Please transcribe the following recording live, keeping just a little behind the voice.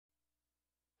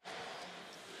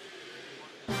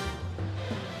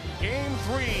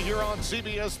3 here on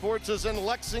CBS Sports is in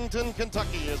Lexington,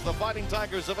 Kentucky, as the Fighting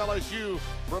Tigers of LSU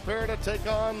prepare to take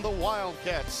on the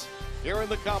Wildcats here in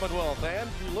the Commonwealth. And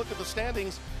if you look at the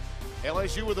standings,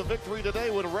 LSU with a victory today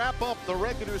would wrap up the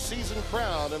regular season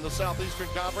crown in the Southeastern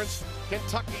Conference.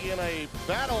 Kentucky in a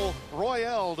battle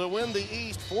royale to win the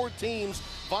East. 4 teams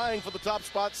vying for the top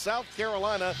spot. South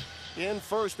Carolina in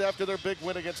first after their big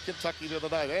win against Kentucky the other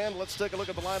night. And let's take a look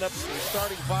at the lineups, the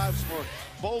starting fives for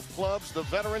both clubs, the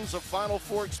veterans of Final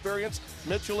Four experience.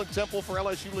 Mitchell and Temple for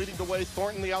LSU leading the way.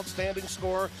 Thornton, the outstanding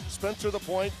scorer. Spencer, the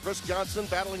point. Chris Johnson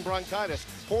battling bronchitis.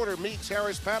 Porter, Meeks,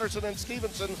 Harris, Patterson, and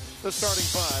Stevenson, the starting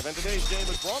five. And today's game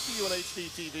is brought to you on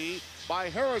HDTV by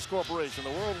Harris Corporation,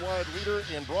 the worldwide leader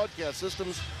in broadcast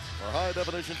systems for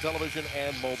high-definition television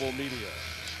and mobile media.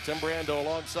 Tim Brando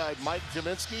alongside Mike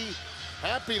Jaminski.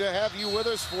 Happy to have you with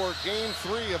us for Game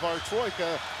 3 of our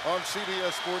Troika on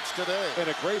CBS Sports today. And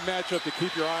a great matchup to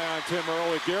keep your eye on, Tim,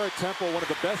 early. Garrett Temple, one of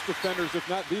the best defenders, if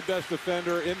not the best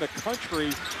defender in the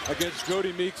country, against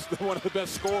Jody Meeks, one of the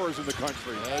best scorers in the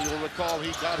country. Yeah, you'll recall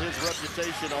he got his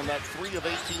reputation on that 3 of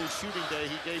 18 shooting day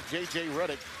he gave J.J.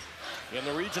 Redick in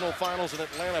the regional finals in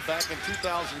Atlanta back in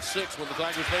 2006 when the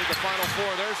Tigers made the Final Four.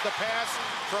 There's the pass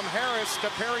from Harris to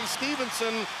Perry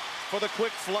Stevenson for the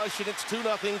quick flush, and it's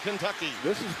 2-0 Kentucky.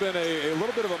 This has been a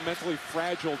little bit of a mentally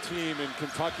fragile team in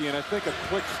Kentucky, and I think a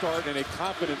quick start and a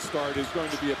confident start is going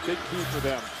to be a big key for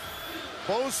them.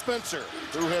 Bo Spencer,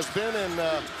 who has been in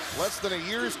less than a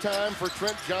year's time for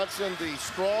Trent Johnson, the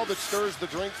straw that stirs the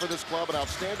drink for this club, an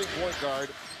outstanding point guard.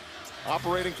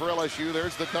 Operating for LSU,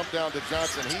 there's the dump down to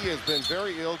Johnson. He has been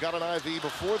very ill, got an IV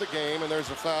before the game, and there's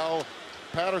a foul.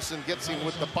 Patterson gets him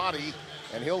with the body,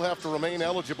 and he'll have to remain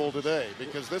eligible today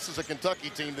because this is a Kentucky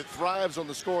team that thrives on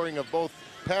the scoring of both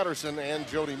Patterson and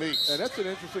Jody Meeks. And that's an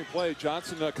interesting play.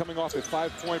 Johnson coming off a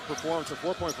 5-point performance, a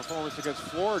 4-point performance against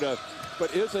Florida,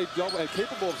 but is a double and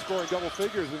capable of scoring double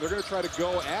figures, and they're going to try to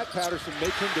go at Patterson,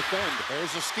 make him defend.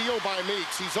 There's a steal by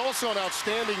Meeks. He's also an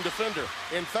outstanding defender.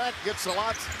 In fact, gets a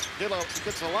lot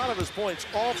of his points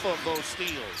off of those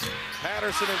steals.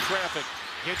 Patterson in traffic.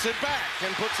 Gets it back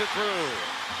and puts it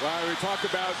through. Well, we talked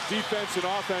about defense and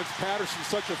offense. Patterson's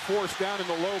such a force down in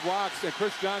the low blocks, and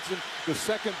Chris Johnson, the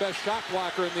second best shot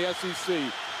blocker in the SEC.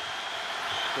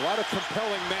 A lot of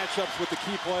compelling matchups with the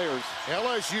key players.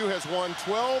 LSU has won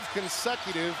 12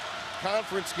 consecutive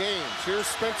conference games. Here's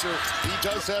Spencer. He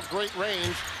does have great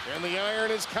range, and the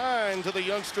iron is kind to the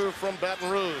youngster from Baton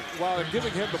Rouge. Well,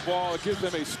 giving him the ball, it gives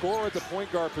them a score at the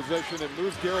point guard position and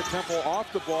moves Garrett Temple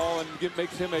off the ball and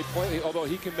makes him a play, although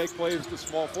he can make plays at the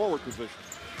small forward position.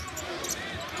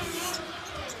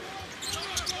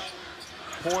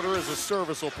 Porter is a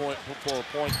serviceable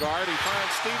point guard. He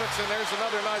finds Stevenson. There's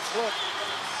another nice look.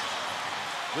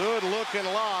 Good looking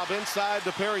lob inside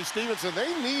to Perry Stevenson.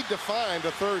 They need to find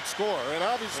a third scorer, and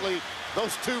obviously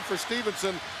those 2 for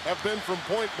Stevenson have been from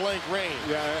point-blank range.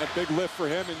 Yeah, a big lift for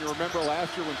him, and you remember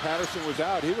last year when Patterson was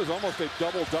out, he was almost a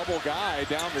double-double guy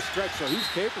down the stretch, so he's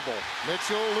capable.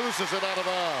 Mitchell loses it out of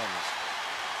bounds.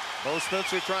 Bo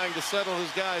Spencer trying to settle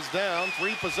his guys down.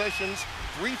 3 possessions,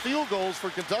 3 field goals for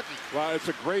Kentucky. Well, it's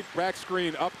a great back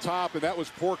screen up top, and that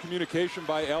was poor communication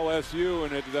by LSU,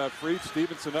 and it freed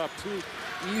Stevenson up. 2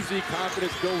 easy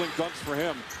confidence-building dunks for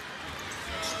him.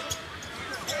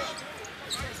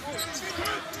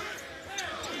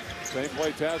 Same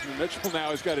play, Tasman Mitchell now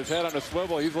has got his head on a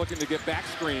swivel. He's looking to get back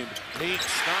screened. Meeks,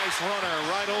 nice runner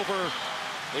right over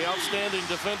the outstanding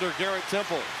defender, Garrett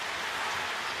Temple.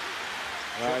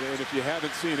 And if you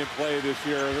haven't seen him play this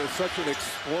year, there's such an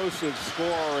explosive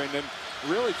scorer, and then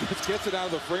really just gets it out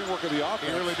of the framework of the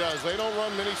offense. He really does. They don't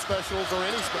run many specials or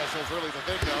any specials really to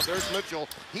think of. There's Mitchell.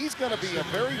 He's going to be a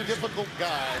very difficult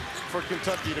guy for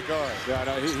Kentucky to guard. Yeah,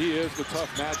 no, he is the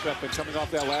tough matchup, and coming off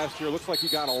that last year, looks like he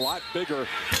got a lot bigger.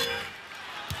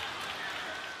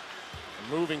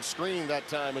 A moving screen that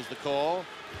time is the call.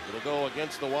 It'll go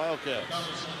against the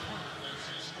Wildcats.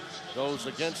 Goes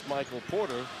against Michael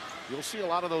Porter. You'll see a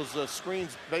lot of those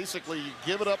screens. Basically, you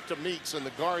give it up to Meeks, and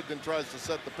the guard then tries to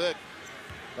set the pick.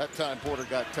 That time, Porter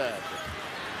got tagged.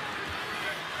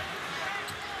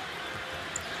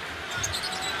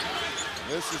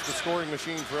 This is the scoring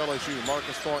machine for LSU,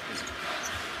 Marcus Thornton.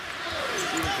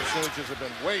 Shooting percentages have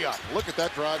been way up. Look at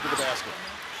that drive to the basket.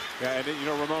 Yeah, and you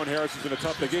know, Ramon Harris is in a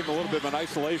tough. They gave him a little bit of an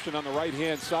isolation on the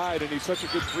right-hand side, and he's such a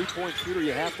good three-point shooter.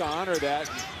 You have to honor that.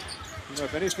 You know,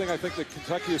 if anything, I think that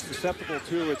Kentucky is susceptible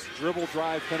to its dribble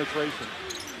drive penetration.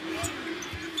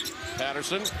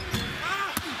 Patterson,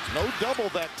 no double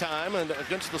that time, and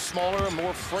against the smaller and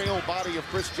more frail body of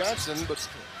Chris Johnson, but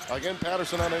Again,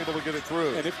 Patterson unable to get it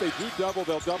through. And if they do double,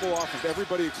 they'll double off of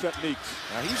everybody except Meeks.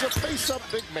 Now, he's a face-up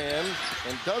big man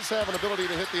and does have an ability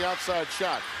to hit the outside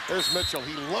shot. There's Mitchell.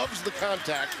 He loves the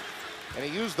contact, and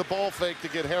he used the ball fake to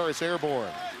get Harris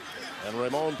airborne. And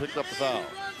Ramon picked up the foul.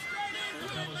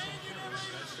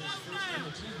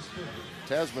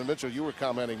 Tasman Mitchell, you were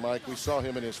commenting, Mike. We saw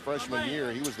him in his freshman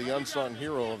year. He was the unsung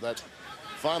hero of that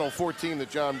Final Four team that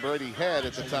John Brady had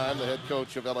at the time, the head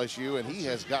coach of LSU, and he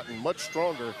has gotten much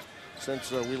stronger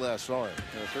since we last saw him.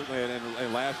 Yeah, certainly,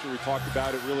 and last year we talked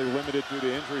about it, really limited due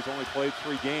to injuries, only played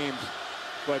 3 games,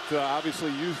 but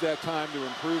obviously used that time to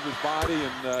improve his body.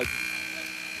 And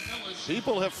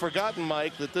people have forgotten,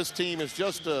 Mike, that this team is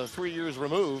just 3 years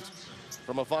removed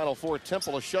from a Final Four.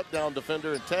 Temple, a shutdown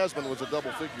defender, and Tasman was a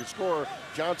double-figure scorer.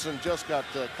 Johnson just got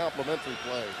complimentary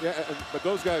play. Yeah, but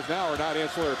those guys now are not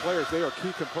ancillary players. They are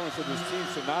key components of this team.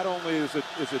 So not only is it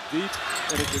deep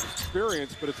and it's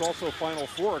experience, but it's also Final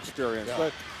Four experience. Yeah.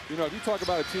 But, you know, if you talk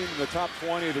about a team in the top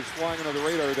 20 that's flying under the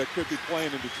radar that could be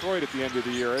playing in Detroit at the end of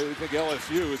the year, I think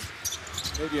LSU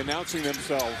is maybe announcing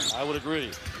themselves. I would agree.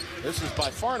 This is by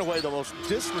far and away the most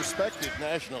disrespected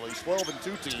nationally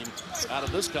 12-2 team out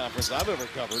of this conference I've ever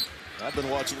covered. I've been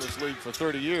watching this league for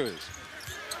 30 years.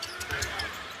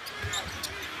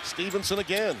 Stevenson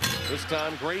again, this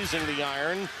time grazing the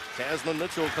iron. Tasman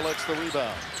Mitchell collects the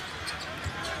rebound.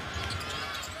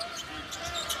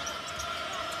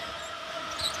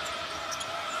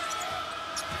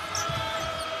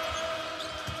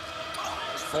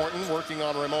 Thornton working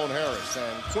on Ramon Harris,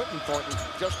 and Quentin Thornton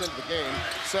just into the game,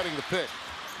 setting the pick.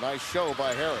 Nice show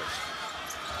by Harris.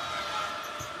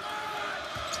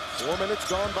 4 minutes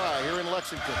gone by here in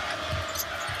Lexington.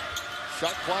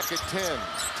 Shot clock at 10.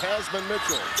 Tasman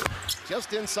Mitchell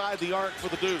just inside the arc for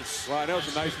the deuce. Well, I know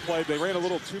it's a nice play. They ran a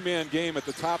little 2-man game at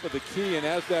the top of the key, and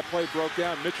as that play broke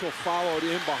down, Mitchell followed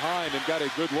in behind and got a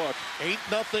good look.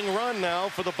 8-0 run now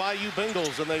for the Bayou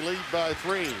Bengals, and they lead by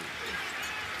 3.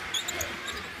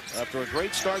 After a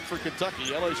great start for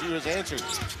Kentucky, LSU has answered.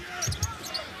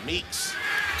 Meeks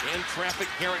in traffic.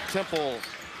 Garrett Temple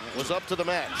was up to the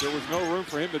match. There was no room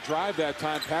for him to drive that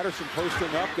time. Patterson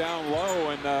posting up down low,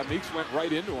 and Meeks went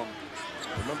right into him.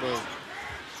 Remember,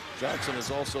 Johnson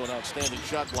is also an outstanding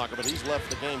shot blocker, but he's left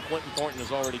the game. Quentin Thornton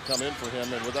has already come in for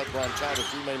him, and with that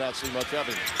bronchitis, we may not see much of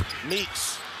him.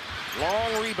 Meeks,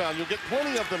 long rebound. You'll get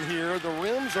plenty of them here. The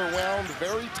rims are wound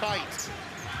very tight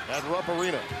at Rupp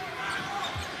Arena.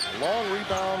 A long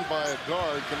rebound by a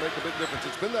guard can make a big difference.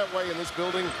 It's been that way in this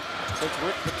building since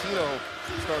Rick Pitino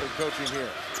started coaching here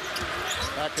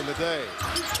back in the day.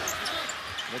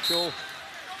 Mitchell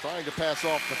trying to pass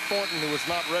off to Thornton, who was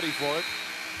not ready for it.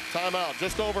 Timeout.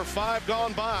 Just over 5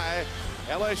 gone by.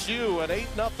 LSU an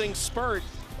 8-0 spurt,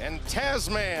 and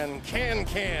Tasman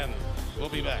can. We'll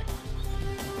be back.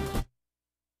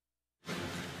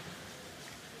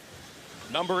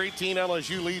 Number 18,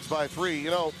 LSU leads by 3. You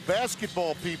know,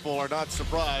 basketball people are not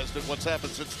surprised at what's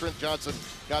happened since Trent Johnson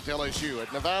got to LSU.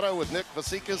 At Nevada with Nick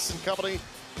Vasikas and company,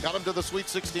 got him to the Sweet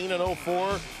 16 in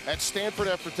 04. At Stanford,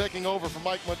 after taking over from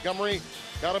Mike Montgomery,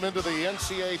 got him into the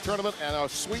NCAA tournament and a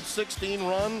Sweet 16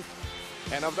 run.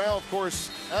 And now, of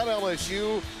course, at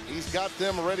LSU, he's got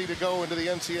them ready to go into the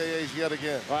NCAAs yet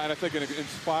again. Well, and I think an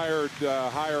inspired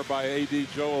hire by A.D.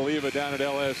 Joe Oliva down at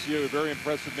LSU. A very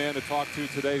impressive man to talk to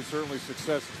today. Certainly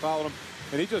success has followed him.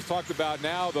 And he just talked about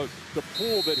now the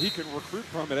pool that he can recruit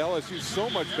from at LSU is so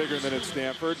much bigger than at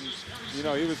Stanford. And, you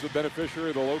know, he was the beneficiary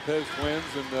of the Lopez twins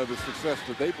and the success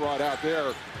that they brought out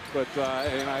there. But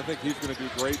and I think he's going to do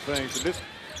great things. And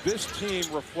this team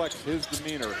reflects his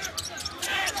demeanor.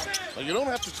 Well, you don't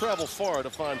have to travel far to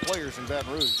find players in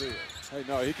Baton Rouge, do you? Hey,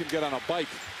 no, he can get on a bike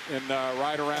and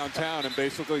ride around town and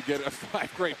basically get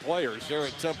 5 great players.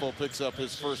 Garrett Temple picks up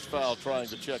his first foul trying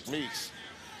to check Meeks.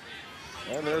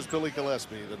 And there's Billy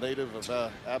Gillespie, the native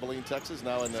of Abilene, Texas,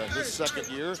 now in his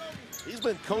 2nd year. He's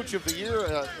been Coach of the Year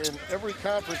in every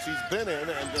conference he's been in,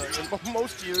 and in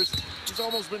most years, he's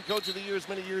almost been Coach of the Year as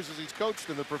many years as he's coached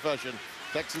in the profession.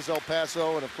 Texas, El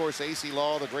Paso, and of course AC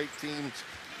Law, the great teams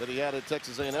that he had at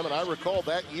Texas A&M. And I recall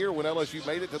that year when LSU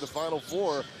made it to the Final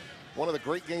Four, one of the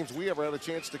great games we ever had a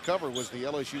chance to cover was the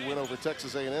LSU win over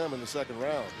Texas A&M in the 2nd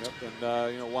round. Yep,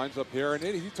 and you know, winds up here. And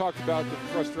he talked about the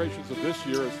frustrations of this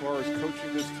year as far as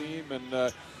coaching this team.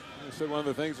 And he said one of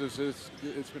the things is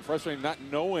it's been frustrating not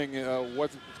knowing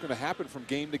what's going to happen from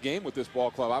game to game with this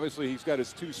ball club. Obviously, he's got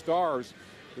his 2 stars,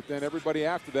 but then everybody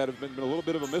after that has been a little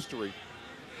bit of a mystery.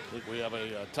 I think we have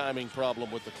a timing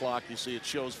problem with the clock. You see it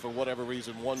shows for whatever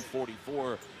reason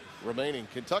 1:44 remaining.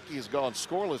 Kentucky has gone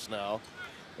scoreless now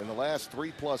in the last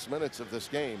 3+ minutes of this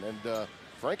game. And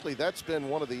frankly, that's been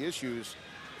one of the issues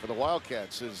for the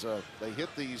Wildcats is they hit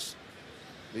these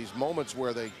moments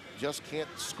where they just can't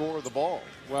score the ball.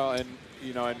 Well, and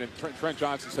you know, and Trent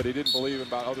Johnson said he didn't believe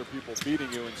about other people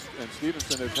beating you, and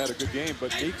Stevenson has had a good game,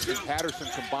 but Meeks and Patterson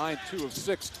combined 2 of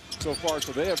 6 so far,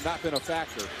 so they have not been a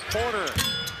factor. Porter,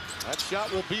 that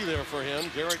shot will be there for him.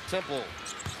 Garrett Temple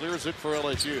clears it for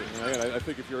LSU. I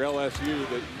think if you're LSU,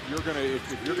 that you're gonna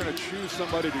if you're gonna choose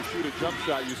somebody to shoot a jump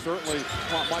shot, you certainly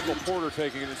want Michael Porter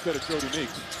taking it instead of Jody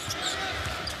Meeks.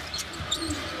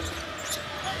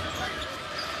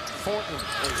 Thornton,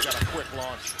 he's got a quick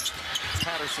launch.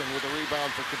 Patterson with a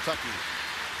rebound for Kentucky.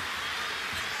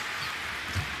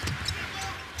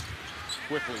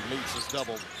 Quickly, Meeks is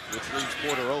doubled, which leaves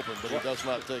Porter open, but he does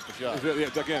not take the shot. Yeah,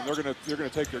 again, they're gonna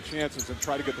take their chances and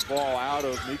try to get the ball out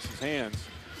of Meeks' hands.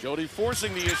 Jody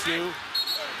forcing the issue.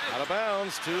 Out of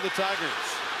bounds to the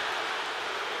Tigers.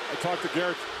 I talked to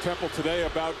Garrett Temple today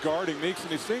about guarding Meeks, and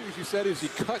his thing, as you said, is he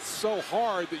cuts so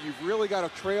hard that you've really got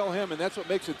to trail him, and that's what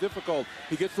makes it difficult.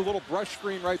 He gets the little brush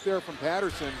screen right there from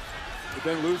Patterson, but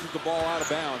then loses the ball out of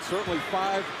bounds. Certainly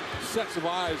 5 sets of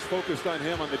eyes focused on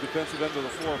him on the defensive end of the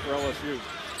floor for LSU.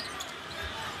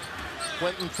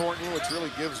 Quentin Thornton, which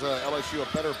really gives LSU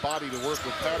a better body to work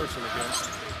with Patterson against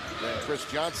than Chris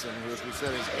Johnson, who, as we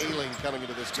said, is ailing coming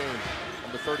into this game.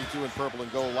 Number 32 in purple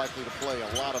and gold, likely to play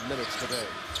a lot of minutes today.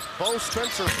 Bo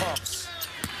Spencer pumps.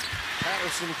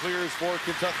 Patterson clears for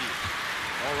Kentucky.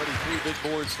 Already 3 big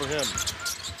boards for him.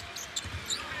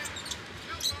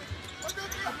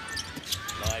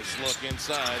 Nice look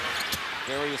inside.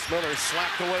 Darius Miller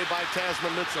slapped away by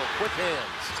Tasman Mitchell. Quick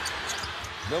hands.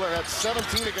 Miller had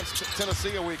 17 against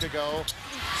Tennessee a week ago.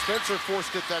 Spencer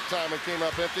forced it that time and came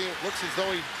up empty. It looks as though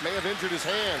he may have injured his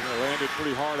hand. It landed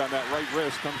pretty hard on that right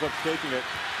wrist. Comes up taking it.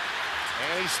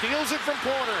 And he steals it from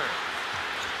Porter.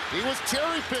 He was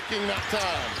cherry picking that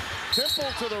time.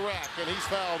 Temple to the rack, and he's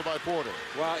fouled by Porter.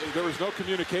 Well, there was no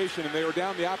communication, and they were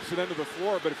down the opposite end of the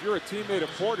floor. But if you're a teammate of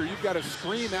Porter, you've got to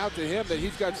scream out to him that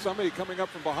he's got somebody coming up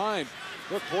from behind.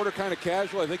 Look, Porter kind of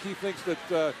casual. I think he thinks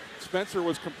that Spencer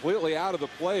was completely out of the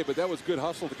play, but that was good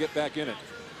hustle to get back in it.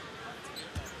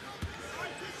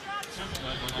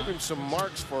 Give him some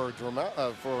marks for drama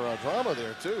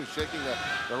there, too. Shaking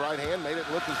the right hand, made it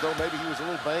look as though maybe he was a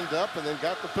little banged up and then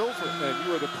got the pilfer. And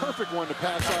you are the perfect one to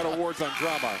pass out awards on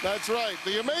drama. That's right.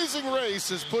 The Amazing Race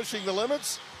is pushing the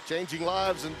limits, changing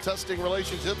lives and testing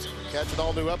relationships. Catch an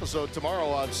all-new episode tomorrow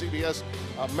on CBS,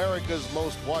 America's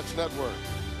Most Watched Network.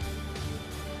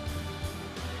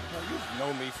 Now, you've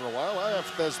known me for a while. I have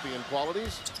thespian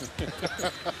qualities.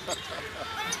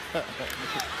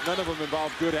 None of them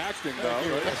involve good acting,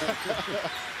 though.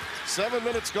 7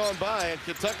 minutes gone by, and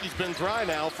Kentucky's been dry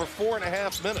now for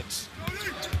 4.5 minutes.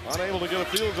 Unable to get a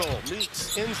field goal.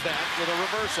 Meeks ends that with a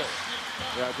reversal.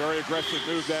 Yeah, very aggressive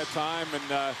move that time,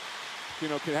 and you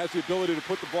know, has the ability to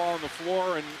put the ball on the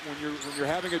floor. And when you're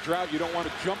having a drought, you don't want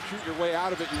to jump shoot your way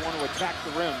out of it. You want to attack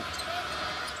the rim.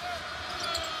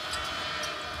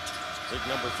 Big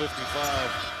number 55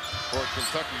 for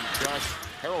Kentucky. Josh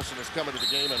Harrelson is coming to the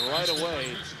game, and right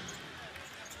away,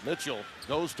 Mitchell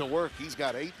goes to work. He's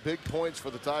got 8 big points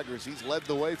for the Tigers. He's led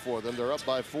the way for them. They're up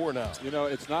by 4 now. You know,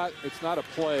 it's not a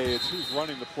play. It's who's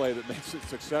running the play that makes it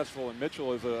successful. And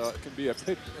Mitchell can be a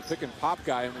pick and pop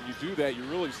guy. And when you do that, you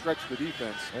really stretch the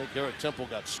defense. I think Garrett Temple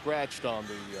got scratched on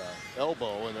the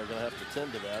elbow, and they're going to have to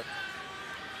tend to that.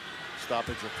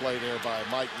 Stoppage of play there by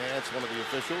Mike Nance, one of the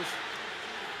officials.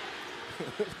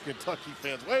 Kentucky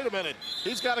fans, wait a minute.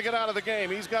 He's got to get out of the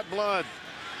game. He's got blood.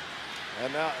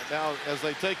 And now as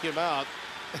they take him out,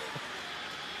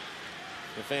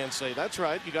 the fans say, that's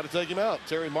right, you got to take him out.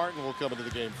 Terry Martin will come into the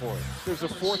game for it. There's a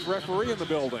 4th referee in the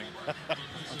building.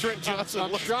 Trent Johnson.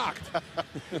 I'm shocked.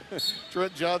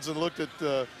 Trent Johnson looked at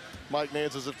Mike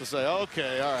Nance as if to say,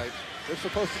 okay, all right. They're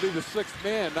supposed to be the 6th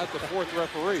man, not the 4th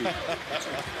referee.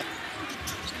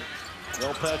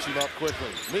 They'll patch him up quickly.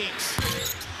 Meeks.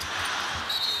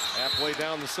 Halfway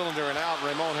down the cylinder and out.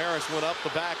 Ramon Harris went up the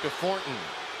back of Thornton.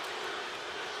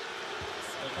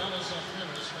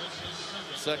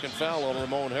 Second foul on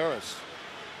Ramon Harris.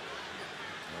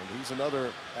 And he's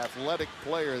another athletic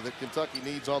player that Kentucky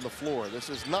needs on the floor. This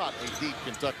is not a deep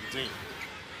Kentucky team.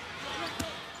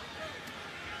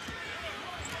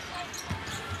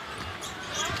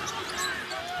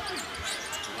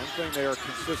 One thing they are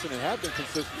consistent and have been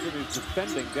consistent in is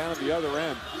defending down at the other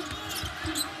end.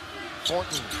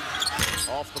 Thornton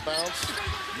off the bounce.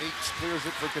 Meeks clears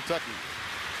it for Kentucky.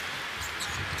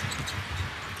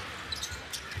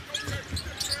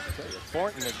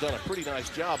 Thornton has done a pretty nice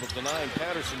job of denying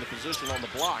Patterson the position on the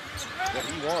block that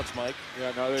he wants, Mike.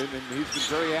 Yeah, no, and he's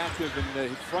been very active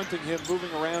in fronting him, moving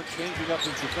around, changing up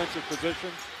his defensive position.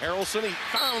 Harrelson, he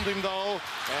found him, though,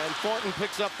 and Thornton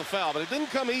picks up the foul. But it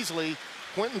didn't come easily.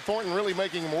 Quentin Thornton really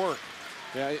making him work.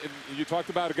 Yeah, you talked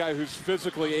about a guy who's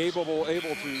physically able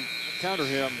to counter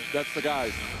him. That's the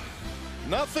guy.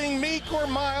 Nothing meek or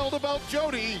mild about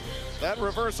Jody. That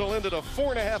reversal ended a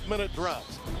 4.5-minute drought.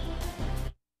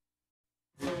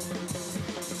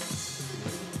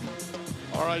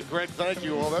 All right, Greg, thank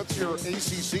you. Well, that's your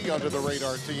ACC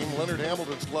under-the-radar team, Leonard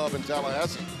Hamilton's club in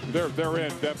Tallahassee. They're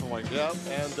in, definitely. Yeah,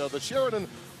 and the Sheridan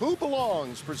Who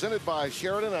Belongs, presented by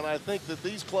Sheridan, and I think that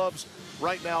these clubs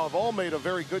right now have all made a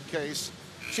very good case.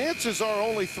 Chances are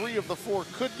only 3 of the 4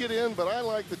 could get in, but I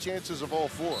like the chances of all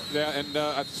 4. Yeah,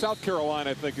 and South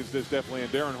Carolina, I think, is definitely,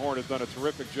 and Darren Horn has done a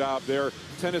terrific job there.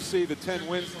 Tennessee, the 10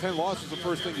 wins, 10 losses, the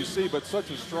first thing you see, but such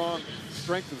a strong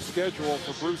strength of schedule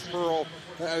for Bruce Pearl.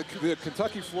 The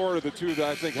Kentucky, Florida, the 2 that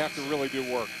I think have to really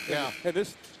do work. Yeah. And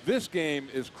this game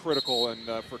is critical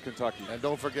for Kentucky. And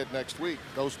don't forget, next week,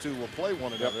 those 2 will play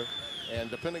one another. Yep. And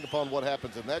depending upon what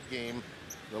happens in that game,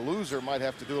 the loser might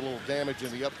have to do a little damage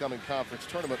in the upcoming conference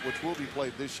tournament, which will be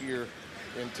played this year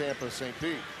in Tampa, St.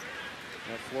 Pete.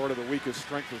 Florida, the weakest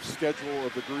strength of schedule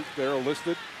of the group there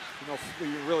listed.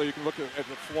 You can look at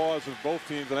the flaws of both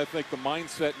teams, and I think the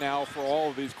mindset now for all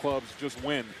of these clubs, just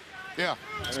win. Yeah,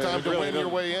 it's time to win your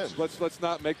way in. Let's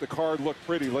not make the card look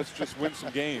pretty. Let's just win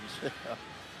some games. Yeah.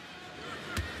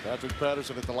 Patrick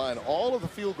Patterson at the line. All of the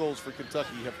field goals for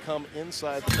Kentucky have come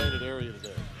inside the painted area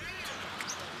today.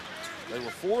 They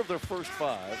were 4 of their first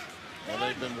 5, and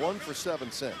they've been 1 for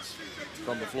 7 since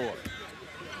from the floor.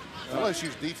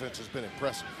 LSU's defense has been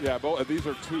impressive. Yeah, these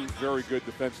are 2 very good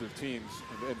defensive teams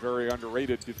and very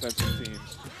underrated defensive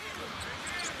teams.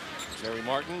 Jerry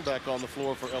Martin back on the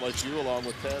floor for LSU along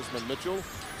with Tasman Mitchell.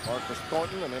 Marcus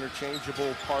Thornton, an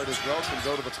interchangeable part as well, can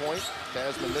go to the point.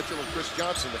 Tasman Mitchell and Chris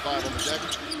Johnson, the 5 on the deck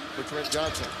for Trent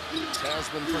Johnson.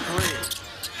 Tasman for 3.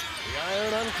 The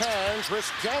iron unkind,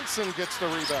 Chris Johnson gets the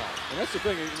rebound. And that's the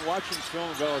thing, watching film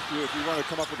of LSU, if you want to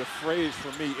come up with a phrase for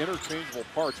me, interchangeable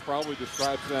parts probably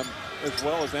describes them as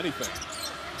well as anything.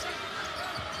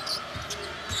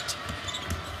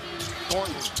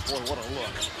 Thornton, boy, what a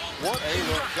look. What a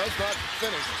look, does not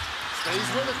finish. Stays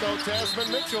with it though,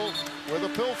 Tasman Mitchell with a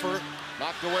pilfer.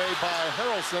 Knocked away by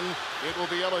Harrelson. It will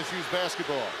be LSU's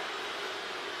basketball.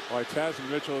 Boy, Tasman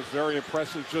Mitchell is very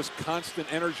impressive. Just constant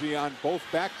energy on both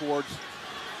backboards.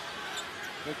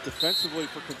 I think defensively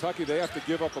for Kentucky, they have to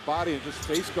give up a body and just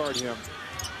face guard him.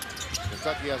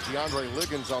 Kentucky has DeAndre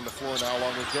Liggins on the floor now,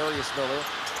 along with Darius Miller,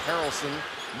 Harrelson,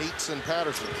 Meeks, and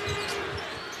Patterson.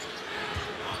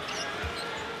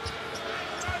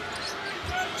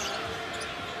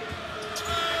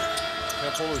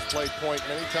 Temple has played point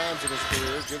many times in his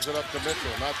career, gives it up to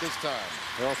Mitchell, not this time.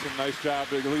 Harrelson, nice job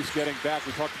at least getting back.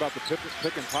 We talked about the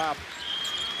pick and pop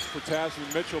for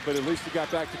Tasman Mitchell, but at least he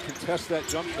got back to contest that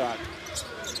jump shot.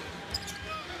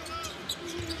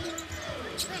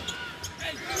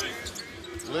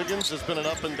 Liggins has been an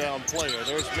up-and-down player.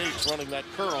 There's Meeks running that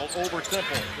curl over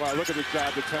Temple. Wow, look at the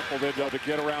job that Temple did to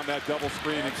get around that double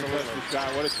screen and contest the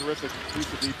shot. What a terrific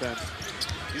piece of defense.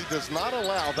 He does not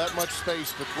allow that much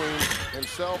space between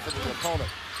himself and the opponent.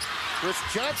 Chris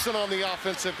Johnson on the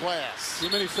offensive glass. Too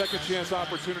many second chance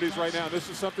opportunities right now. This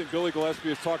is something Billy Gillespie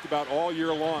has talked about all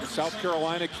year long. South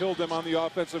Carolina killed them on the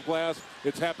offensive glass.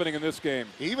 It's happening in this game.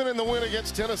 Even in the win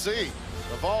against Tennessee,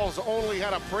 the Vols only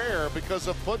had a prayer because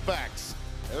of putbacks.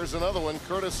 There's another one,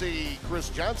 courtesy Chris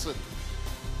Johnson.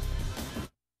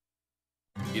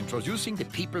 Introducing the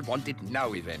People Want It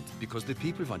Now event, because the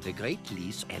people want a great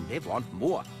lease and they want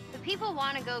more. The people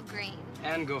want to go green.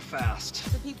 And go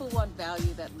fast. The people want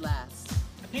value that lasts.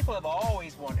 The people have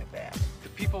always wanted that. The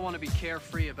people want to be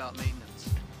carefree about maintenance.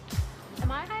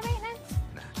 Am I high maintenance?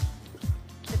 Nah.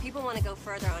 The people want to go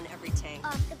further on every tank.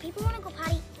 The people want to go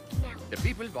potty now. The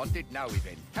People Want It Now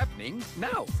event, happening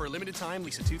now. For a limited time,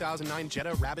 lease a 2009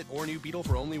 Jetta, Rabbit, or new Beetle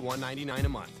for only $199 a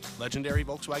month. Legendary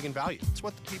Volkswagen value. It's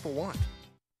what the people want.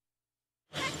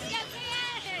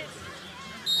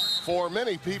 For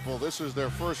many people, this is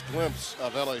their first glimpse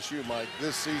of LSU, Mike,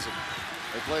 this season.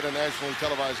 They played a nationally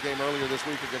televised game earlier this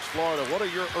week against Florida. What are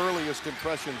your earliest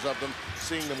impressions of them,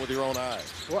 seeing them with your own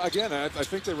eyes? Well, again, I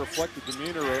think they reflect the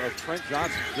demeanor of Trent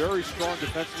Johnson. Very strong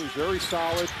defensively, very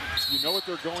solid. You know what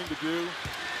they're going to do.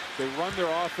 They run their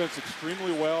offense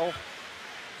extremely well.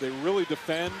 They really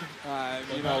defend.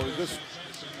 You know,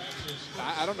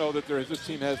 I don't know that this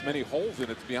team has many holes in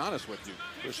it, to be honest with you.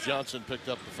 Chris Johnson picked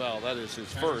up the foul. That is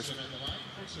his first.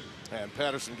 And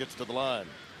Patterson gets to the line.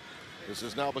 This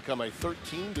has now become a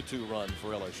 13-2 run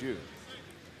for LSU.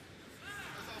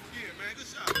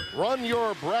 Run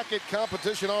your bracket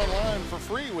competition online for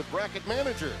free with Bracket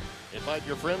Manager. Invite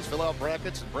your friends, fill out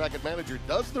brackets, and Bracket Manager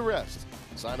does the rest.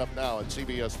 Sign up now at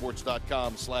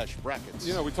cbssports.com/brackets.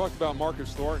 You know, we talked about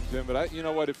Marcus Thornton, Tim, but you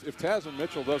know what? If Tasman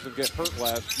Mitchell doesn't get hurt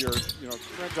last year, you know,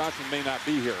 Trent Johnson may not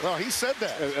be here. Well, he said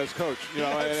that as coach. You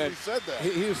know, he actually said that.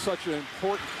 He is such an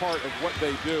important part of what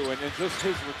they do, and just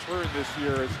his return this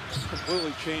year has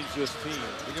completely changed this team.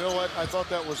 You know what? I thought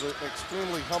that was an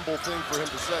extremely humble thing for him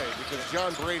to say, because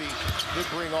John Brady did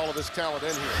bring all of this talent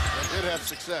in here and did have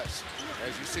success.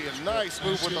 As you see, a nice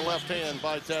move with the left hand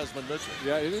by Tasman Mitchell.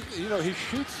 Yeah, you know, he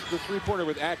shoots the three-pointer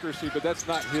with accuracy, but that's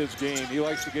not his game. He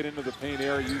likes to get into the paint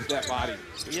area, use that body.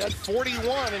 He had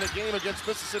 41 in a game against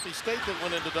Mississippi State that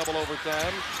went into double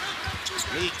overtime.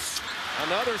 Meeks,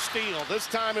 another steal. This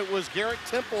time it was Garrett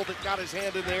Temple that got his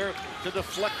hand in there to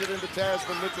deflect it into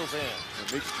Tasman Mitchell's hand.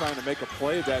 And Meeks trying to make a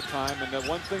play that time, and the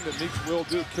one thing that Meeks will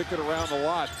do, kick it around a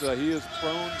lot. He is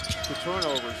prone to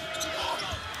turnovers.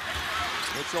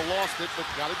 Mitchell lost it, but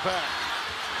got it back.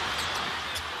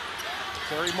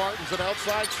 Terry Martin's an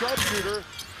outside sharpshooter,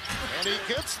 and he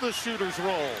gets the shooter's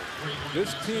roll.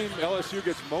 This team, LSU,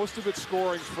 gets most of its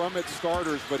scoring from its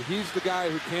starters, but he's the guy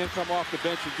who can come off the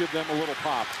bench and give them a little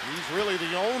pop. He's really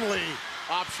the only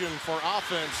option for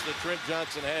offense that Trent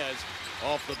Johnson has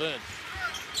off the bench.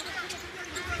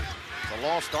 It's a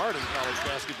lost art in college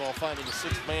basketball, finding a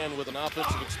sixth man with an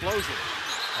offensive explosion.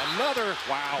 Another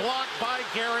block by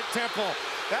Garrett Temple.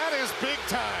 That is big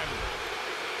time.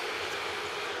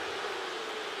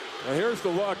 Well, here's the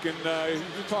look, and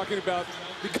you're talking about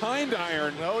the kind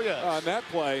iron on that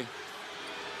play.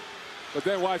 But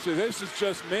then watch it. This is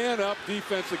just man-up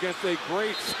defense against a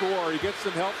great score. He gets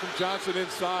some help from Johnson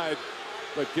inside.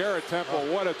 But Garrett Temple,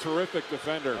 what a terrific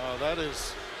defender. Oh, that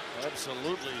is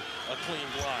absolutely a clean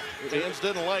block. Fans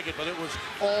didn't like it, but it was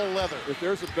all leather. If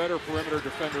there's a better perimeter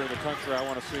defender in the country, I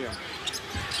want to see him.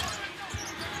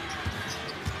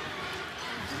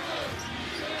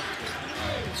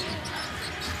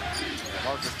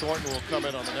 Marcus Thornton will come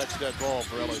in on the next dead ball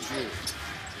for LSU.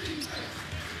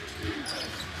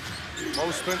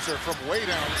 Mo Spencer from way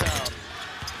downtown.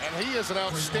 And he is an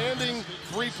outstanding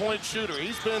three-point shooter.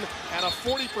 He's been at a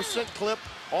 40% clip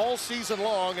all season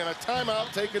long, and a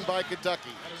timeout taken by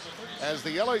Kentucky, as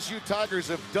the LSU Tigers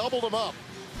have doubled them up,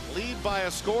 lead by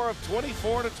a score of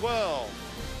 24-12.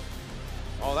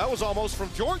 Oh, that was almost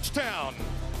from Georgetown.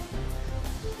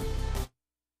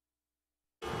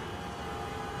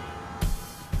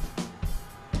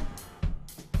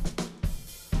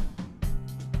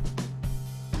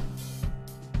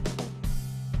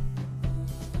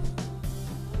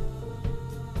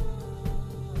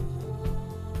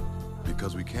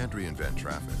 Because we can't reinvent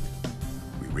traffic,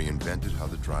 we reinvented how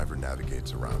the driver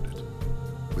navigates around it.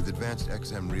 With advanced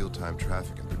XM real-time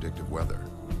traffic and predictive weather,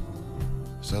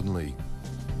 suddenly,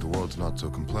 the world's not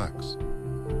so complex.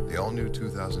 The all-new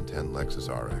 2010 Lexus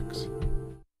RX.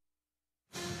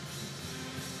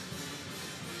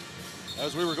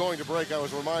 As we were going to break, I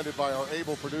was reminded by our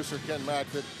able producer, Ken Mack,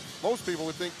 that most people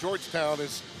would think Georgetown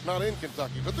is not in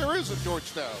Kentucky, but there is a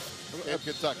Georgetown in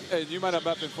Kentucky. And you might have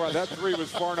been far. That three was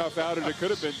far enough out, and it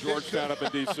could have been Georgetown up in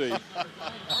D.C.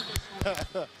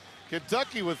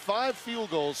 Kentucky with 5 field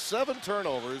goals, 7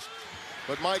 turnovers,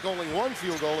 but Mike only 1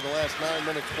 field goal in the last 9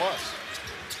 minutes plus.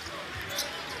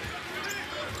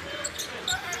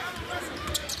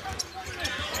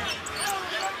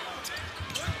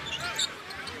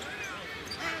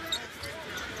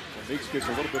 Well, Meeks gets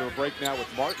a little bit of a break now with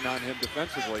Martin on him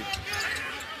defensively.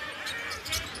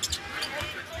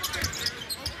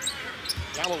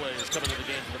 Galloway is coming to the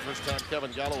game for the first time.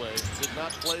 Kevin Galloway did not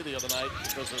play the other night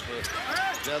because of the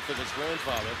death of his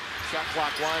grandfather. Shot clock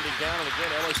winding down, and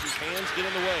again, LSU's hands get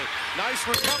in the way. Nice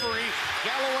recovery.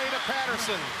 Galloway to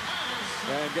Patterson.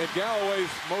 And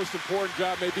Galloway's most important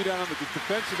job may be down on the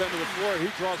defensive end of the floor. He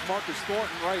draws Marcus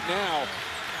Thornton right now.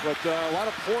 But a lot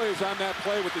of poise on that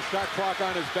play with the shot clock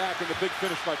on his back and the big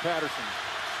finish by Patterson.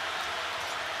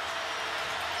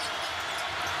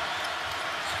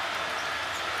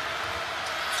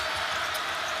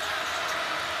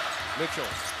 Mitchell.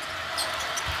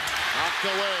 Knocked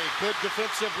away. Good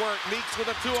defensive work. Meeks with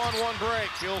a 2-on-1 break.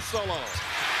 He'll solo.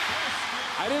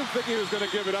 I didn't think he was going to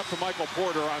give it up to Michael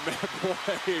Porter on that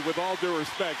play, with all due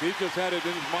respect. He just had it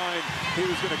in his mind he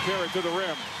was going to carry it to the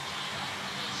rim.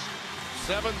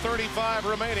 7:35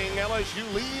 remaining. LSU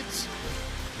leads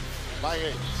by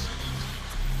 8.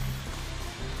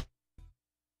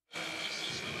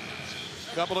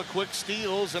 Couple of quick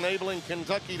steals enabling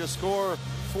Kentucky to score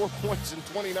 4 points in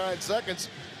 29 seconds.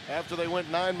 after they went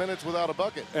 9 minutes without a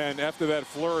bucket. And after that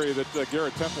flurry that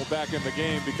Garrett Temple back in the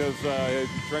game because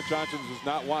Trent Johnson does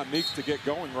not want Meeks to get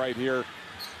going right here.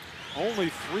 Only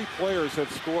 3 players have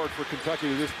scored for Kentucky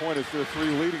to this point as their 3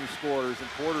 leading scorers, in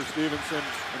Porter, Stevenson,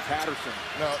 and Patterson.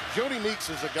 Now, Jody Meeks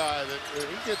is a guy that if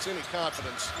he gets any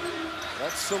confidence,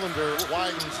 that cylinder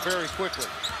widens very quickly.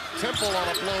 Temple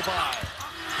on a blow by.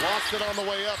 Lost it on the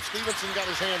way up. Stevenson got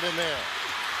his hand in there.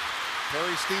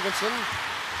 Perry Stevenson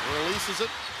releases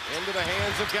it into the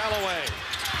hands of Galloway.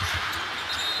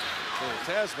 So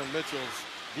Tasman Mitchell's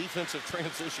defensive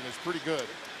transition is pretty good.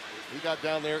 He got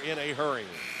down there in a hurry.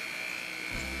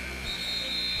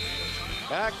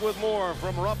 Back with more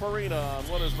from Rupp Arena on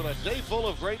what has been a day full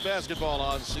of great basketball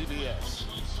on CBS.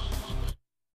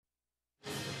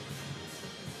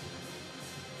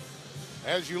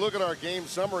 As you look at our game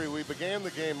summary, we began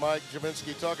the game, Mike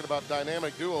Jaminski, talking about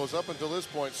dynamic duos. Up until this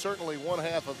point, certainly one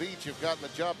half of each have gotten the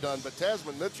job done, but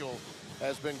Tasman Mitchell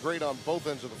has been great on both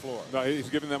ends of the floor. No, he's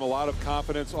given them a lot of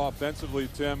confidence offensively,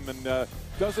 Tim, and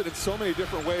does it in so many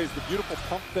different ways. The beautiful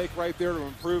pump fake right there to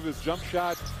improve his jump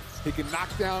shot. He can knock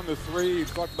down the 3.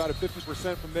 He's talked about it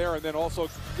 50% from there, and then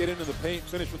also get into the paint,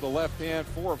 finish with the left hand.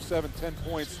 4 of 7, 10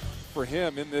 points for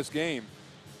him in this game.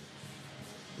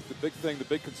 The big thing, the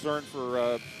big concern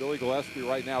for Billy Gillespie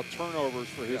right now, turnovers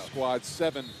for his squad.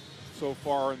 7 so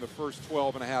far in the first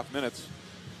 12 and a half minutes.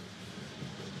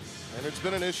 And it's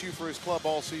been an issue for his club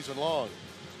all season long.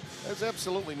 There's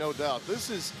absolutely no doubt.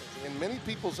 This is, in many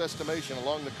people's estimation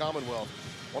along the Commonwealth,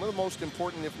 one of the most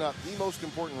important, if not the most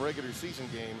important regular season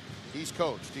game he's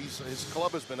coached. His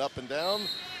club has been up and down.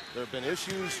 There have been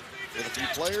issues with a few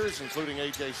players, including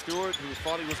A.J. Stewart, who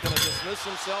thought he was going to dismiss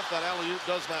himself. That alley-oop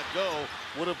does not go.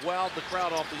 Would have wowed the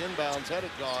crowd off the inbounds had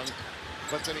it gone.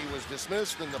 But then he was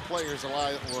dismissed, and the players were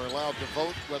allowed to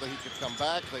vote whether he could come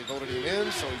back. They voted him in,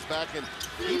 so he's back in.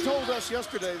 He told us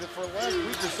yesterday that for the last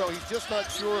week or so, he's just not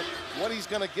sure what he's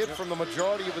going to get from the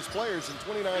majority of his players. In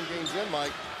 29 games in,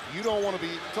 Mike, you don't want to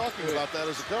be talking about that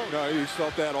as a coach. No, he's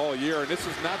felt that all year, and this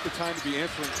is not the time to be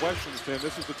answering questions, Tim.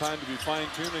 This is the time to be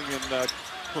fine-tuning and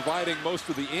providing most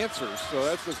of the answers. So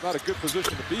that's not a good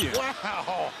position to be in.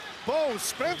 Wow, Bo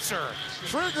Spencer,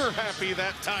 trigger happy,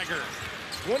 that Tiger.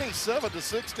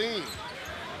 27-16.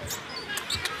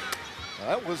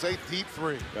 That was a deep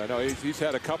 3. I know he's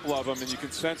had a couple of them, and you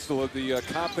can sense the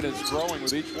confidence growing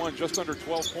with each one. Just under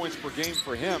 12 points per game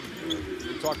for him.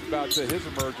 We talked about his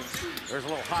emergence. There's a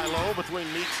little high-low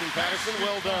between Meeks and Patterson.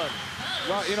 Well done.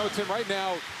 Well, you know, Tim, right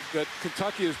now that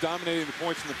Kentucky is dominating the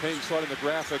points in the paint. You saw it in the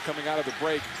graphic coming out of the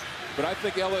break. But I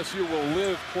think LSU will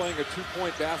live playing a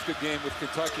 2-point basket game with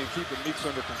Kentucky and keeping Meeks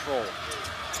under control.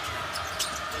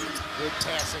 Good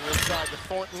passing inside to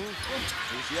Thornton.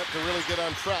 He's yet to really get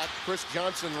on track. Chris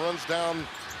Johnson runs down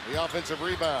the offensive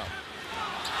rebound.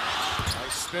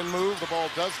 Nice spin move. The ball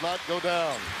does not go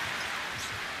down.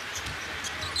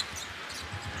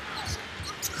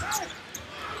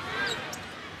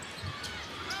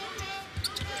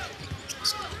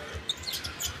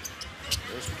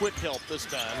 There's quick help this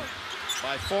time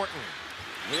by Thornton.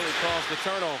 Nearly caused the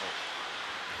turnover.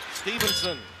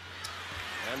 Stevenson.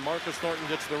 And Marcus Thornton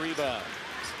gets the rebound.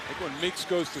 I think when Meeks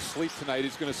goes to sleep tonight,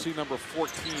 he's going to see number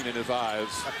 14 in his eyes.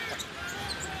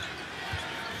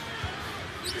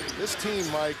 This team,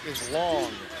 Mike, is long,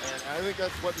 and I think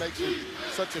that's what makes it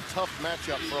such a tough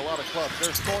matchup for a lot of clubs.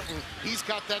 There's Thornton. He's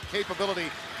got that capability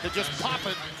to just pop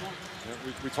it.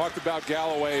 We talked about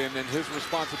Galloway and his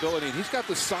responsibility, and he's got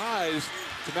the size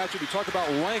to match it. We talked about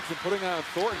length and putting on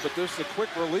Thornton, but there's a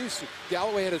quick release.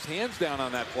 Galloway had his hands down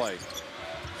on that play.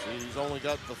 He's only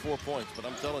got the 4 points, but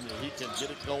I'm telling you, he can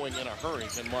get it going in a hurry,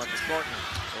 can Marcus Thornton.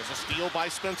 There's a steal by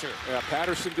Spencer. Yeah,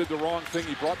 Patterson did the wrong thing.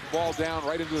 He brought the ball down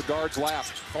right into the guard's lap.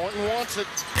 Thornton wants it.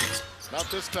 Not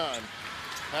this time.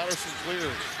 Patterson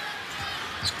clears.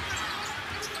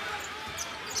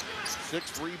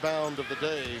 6th rebound of the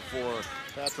day for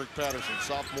Patrick Patterson,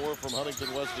 sophomore from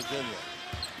Huntington, West Virginia.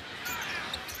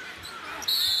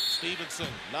 Stevenson,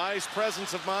 nice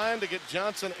presence of mind to get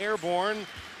Johnson airborne.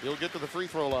 He'll get to the free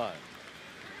throw line.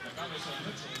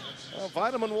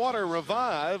 Vitamin Water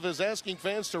Revive is asking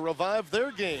fans to revive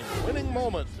their game. Winning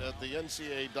moment at the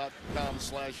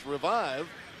NCAA.com/revive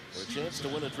for a chance to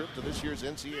win a trip to this year's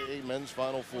NCAA Men's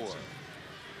Final Four.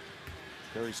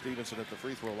 Perry Stevenson at the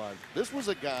free throw line. This was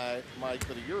a guy, Mike,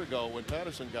 that a year ago when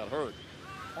Patterson got hurt,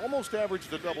 almost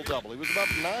averaged a double-double. He was about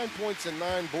 9 points and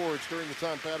 9 boards during the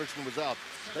time Patterson was out.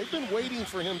 They've been waiting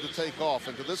for him to take off,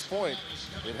 and to this point,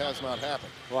 it has not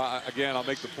happened. Well, again, I'll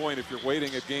make the point, if you're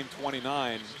waiting at game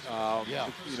 29, you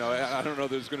know, I don't know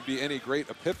there's going to be any great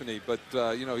epiphany, but,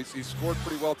 you know, he scored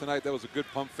pretty well tonight. That was a good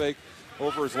pump fake.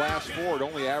 over his last 4. It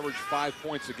only averaged 5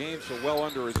 points a game, so well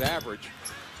under his average.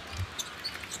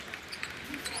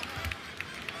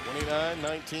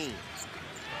 29-19.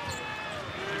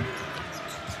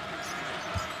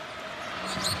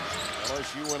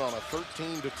 LSU went on a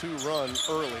 13-2 run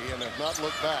early and have not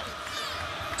looked back.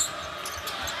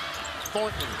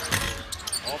 Thornton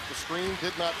off the screen,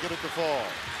 did not get it to fall.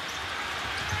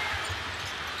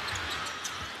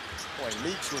 Boy,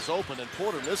 Meeks was open and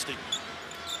Porter missed him.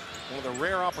 One of the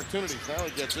rare opportunities. Now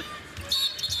he gets it.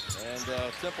 And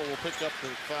Temple will pick up the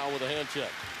foul with a hand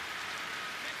check.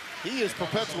 He is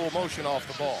perpetual motion off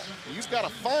the ball. You've got to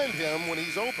find him when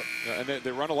he's open. Yeah, and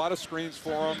they run a lot of screens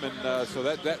for him, and so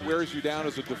that wears you down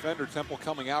as a defender. Temple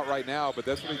coming out right now, but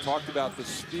that's what he talked about, the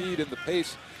speed and the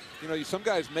pace. You know, some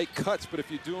guys make cuts, but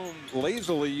if you do them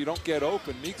lazily, you don't get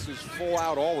open. Meeks is full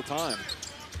out all the time.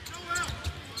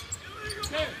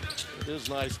 It is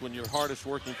nice when your hardest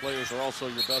working players are also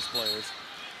your best players,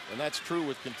 and that's true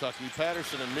with Kentucky.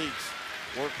 Patterson and Meeks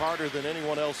work harder than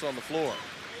anyone else on the floor.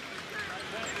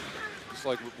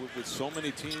 Like with so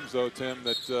many teams, though, Tim,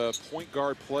 that point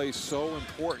guard play is so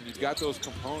important. You've got those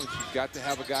components. You've got to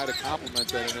have a guy to complement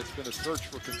that, and it's been a search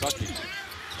for Kentucky.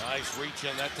 Nice reach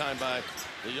in that time by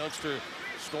the youngster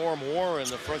Storm Warren,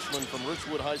 the freshman from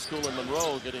Richwood High School in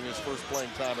Monroe, getting his first playing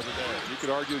time of the day. You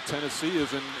could argue Tennessee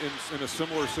is in a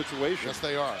similar situation. Yes,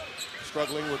 they are.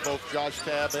 Struggling with both Josh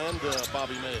Tabb and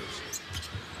Bobby Mays.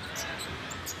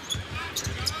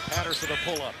 Patterson a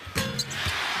pull-up.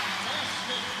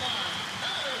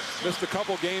 Missed a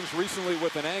couple games recently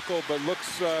with an ankle, but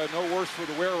looks no worse for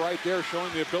the wear right there,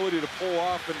 showing the ability to pull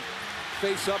off and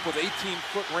face up with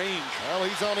 18-foot range. Well,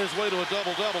 he's on his way to a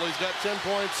double-double. He's got 10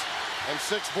 points and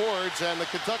 6 boards, and the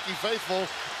Kentucky faithful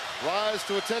rise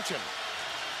to attention.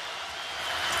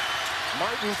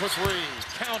 Martin for 3.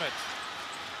 Count it.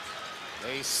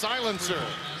 A silencer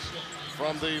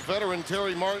from the veteran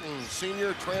Terry Martin,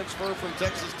 senior transfer from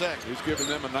Texas Tech. He's giving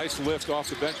them a nice lift off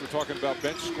the bench. We're talking about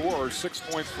bench scorers. 6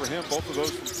 points for him, both of those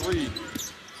from 3.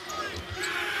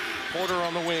 Porter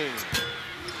on the wing.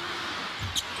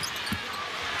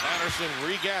 Patterson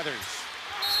regathers.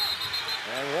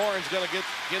 And Warren's going to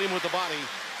get him with the body.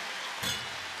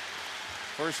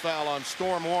 First foul on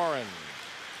Storm Warren.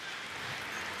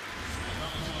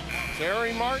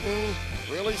 Terry Martin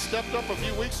really stepped up a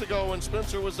few weeks ago when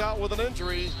Spencer was out with an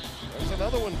injury. There's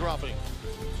another one dropping.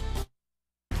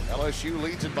 LSU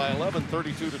leads it by 11,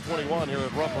 32-21 here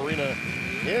at Rupp Arena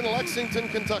in Lexington,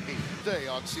 Kentucky. Today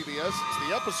on CBS, it's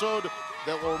the episode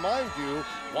that will remind you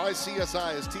why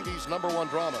CSI is TV's #1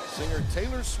 drama. Singer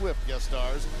Taylor Swift guest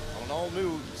stars on an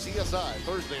all-new CSI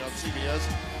Thursday on CBS,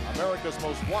 America's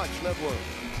most watched network.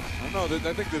 I don't know.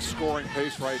 I think this scoring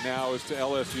pace right now is to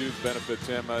LSU's benefit,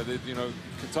 Tim. You know,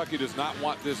 Kentucky does not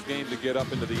want this game to get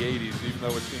up into the 80s, even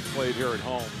though it's being played here at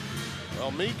home.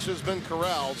 Well, Meeks has been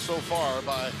corralled so far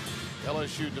by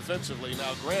LSU defensively.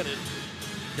 Now, granted,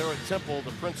 Garrett Temple,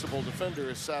 the principal defender,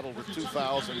 is saddled with 2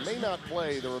 fouls and may not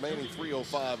play the remaining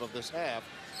 3:05 of this half.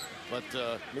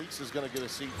 But Meeks is going to get a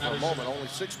seat for a moment. Only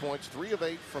 6 points, 3 of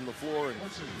 8 from the floor, and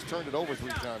he's turned it over 3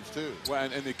 times, too. Well,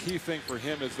 and the key thing for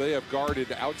him is they have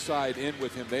guarded outside in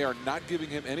with him. They are not giving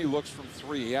him any looks from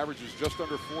 3. He averages just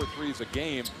under 4 threes a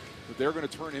game, but they're going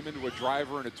to turn him into a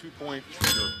driver and a 2-point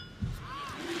shooter.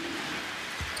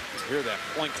 Hear that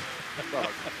clink.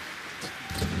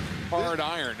 Hard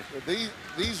iron.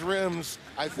 These rims,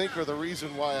 I think, are the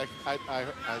reason why I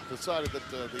decided that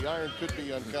the iron could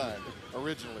be unkind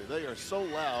originally. They are so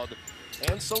loud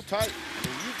and so tight. I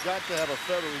mean, you've got to have a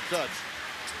feathery touch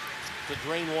to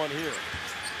drain one here.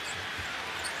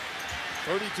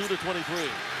 32-23.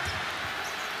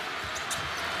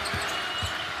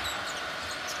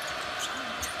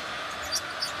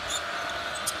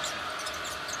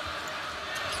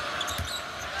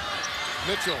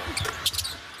 Mitchell.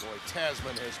 Boy,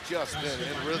 Tasman has just been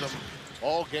in rhythm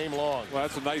all game long. Well,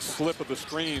 that's a nice slip of the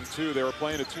screen, too. They were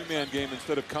playing a 2-man game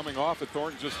instead of coming off it.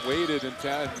 Thornton just waited, and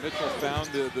Mitchell found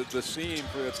the seam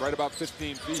for it's right about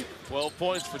 15 feet. 12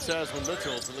 points for Tasman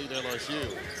Mitchell to lead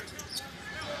LSU.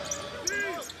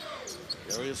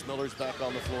 Darius Miller's back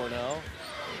on the floor now.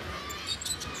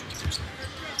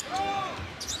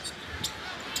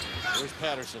 Here's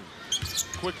Patterson.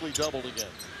 Quickly doubled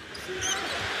again.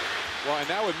 Well, and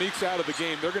now with Meeks out of the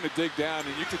game, they're going to dig down,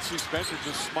 and you could see Spencer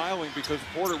just smiling because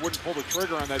Porter wouldn't pull the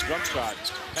trigger on that jump shot.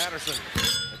 Patterson,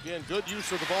 again, good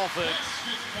use of the ball fake.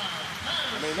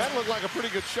 I mean, that looked like a pretty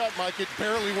good shot, Mike. It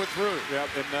barely went through. Yep,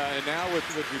 and now with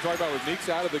you talk about with Meeks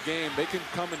out of the game, they can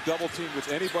come and double team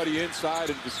with anybody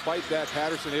inside, and despite that,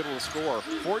 Patterson able to score.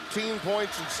 14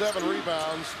 points and 7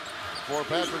 rebounds for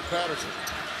Patrick Patterson.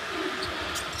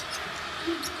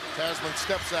 Tasman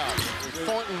steps out.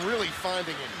 Thornton really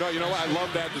finding it. No, you know what? I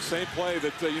love that. The same play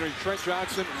that, Trent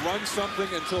Johnson runs something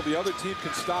until the other team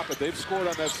can stop it. They've scored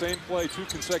on that same play 2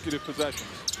 consecutive possessions.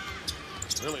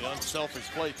 Really unselfish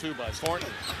play, too, by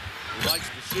Thornton. He likes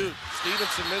to shoot.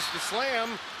 Stevenson missed the slam.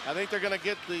 I think they're going to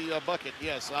get the bucket.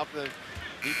 Yes, off the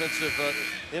defensive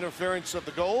interference of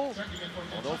the goal.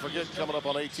 Well, don't forget, coming up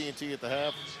on AT&T at the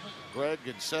half, Greg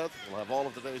and Seth will have all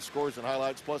of today's scores and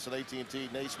highlights, plus an AT&T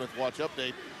Naismith Watch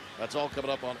update. That's all coming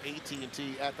up on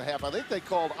AT&T at the half. I think they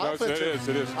called offensive.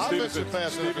 It is. Offensive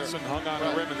pass Stevenson hung on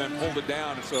the rim and then pulled it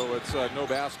down, and so it's no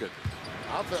basket.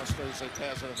 Offensive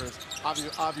pass interference.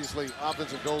 Obviously,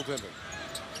 offensive goaltender.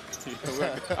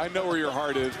 I know where your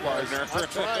heart is, partner. I'm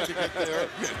trying to get there.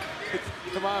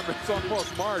 Come on, it's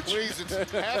almost March. Please, it's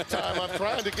halftime. I'm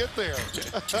trying to get there.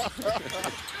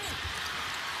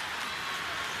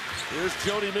 Here's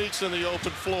Jody Meeks in the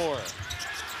open floor.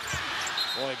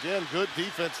 Boy, again, good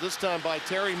defense this time by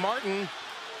Terry Martin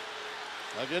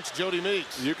against Jody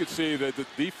Meeks. You can see that the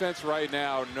defense right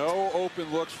now, no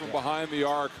open looks from behind the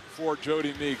arc for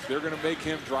Jody Meeks. They're going to make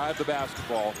him drive the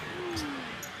basketball.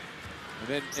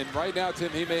 And right now,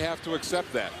 Tim, he may have to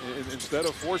accept that. Instead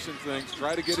of forcing things,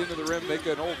 try to get into the rim, make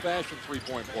an old-fashioned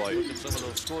three-point play. Look at some of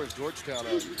those scores. Georgetown, a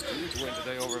huge win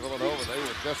today over Villanova. They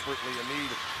were desperately in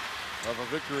need of a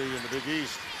victory in the Big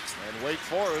East. And Wake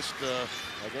Forest,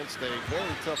 against a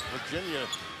very tough Virginia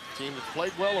team that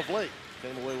played well of late,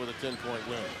 came away with a 10-point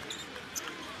win.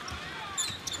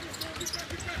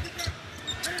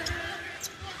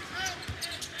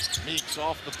 Meeks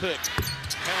off the pick.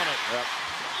 Count it. Yep.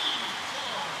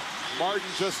 Martin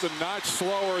just a notch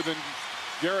slower than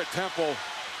Garrett Temple,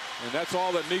 and that's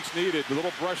all that Meeks needed. The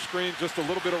little brush screen, just a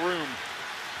little bit of room.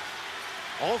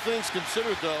 All things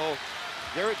considered, though,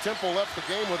 Garrett Temple left the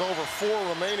game with over 4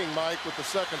 remaining, Mike, with the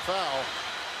second foul,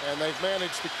 and they've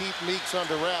managed to keep Meeks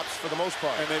under wraps for the most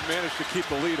part. And they've managed to keep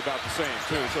the lead about the same,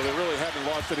 too, so they really haven't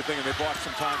lost anything, and they blocked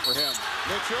some time for him.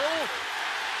 Mitchell,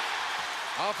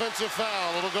 offensive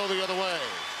foul. It'll go the other way.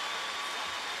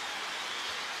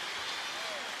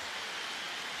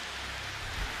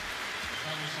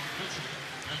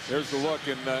 There's the look,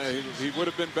 and he would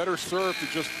have been better served to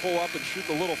just pull up and shoot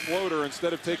the little floater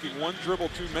instead of taking one dribble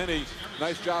too many.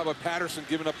 Nice job of Patterson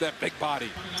giving up that big body.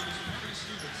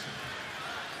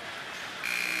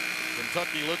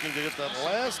 Kentucky looking to get that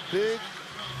last big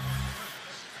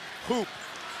hoop.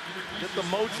 Get the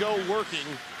mojo working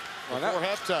before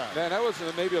halftime. Man, that was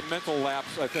maybe a mental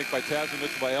lapse, I think, by Tasman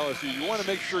Mitchell by LSU. You want to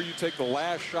make sure you take the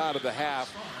last shot of the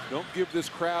half. Don't give this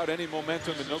crowd any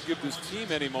momentum, and don't give this team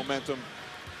any momentum.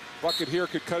 Bucket here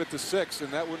could cut it to 6,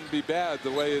 and that wouldn't be bad the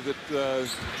way that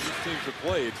these teams have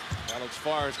played. Alex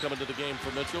Farr is coming to the game for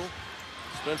Mitchell.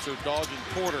 Spencer dogging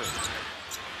Porter.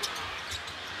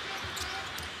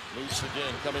 Meeks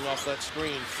again coming off that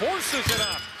screen. Forces it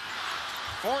up.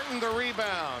 Thornton the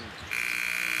rebound.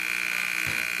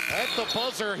 At the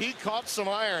buzzer, he caught some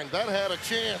iron. That had a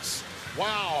chance.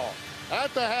 Wow.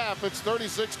 At the half, it's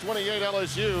 36-28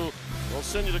 LSU. We'll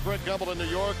send you to Greg Gumbel in New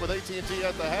York with AT&T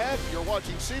at the half. You're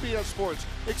watching CBS Sports,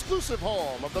 exclusive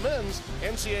home of the men's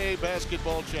NCAA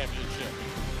basketball championship.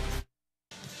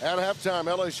 At halftime,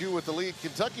 LSU with the lead.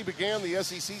 Kentucky began the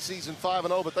SEC season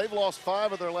 5-0, but they've lost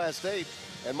 5 of their last 8.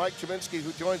 And Mike Cheminsky,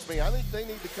 who joins me, I think they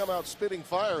need to come out spitting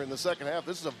fire in the second half.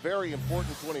 This is a very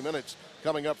important 20 minutes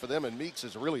coming up for them, and Meeks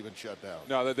has really been shut down.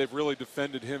 No, they've really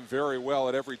defended him very well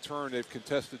at every turn. They've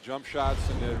contested jump shots,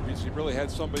 and he really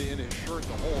had somebody in his shirt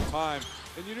the whole time.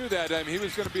 And you knew that. I mean, he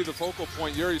was going to be the focal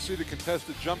point. Here you see the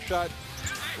contested jump shot.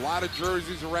 A lot of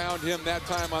jerseys around him that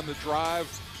time on the drive.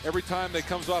 Every time that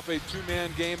comes off a 2-man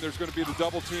game, there's going to be the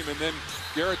double team. And then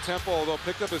Garrett Temple, although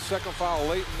picked up his second foul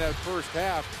late in that first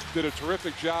half, did a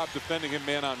terrific job defending him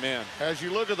man-on-man. As you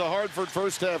look at the Hartford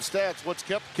first half stats, what's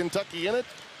kept Kentucky in it?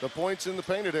 The points in the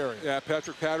painted area. Yeah,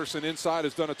 Patrick Patterson inside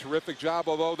has done a terrific job,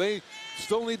 although they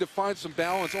still need to find some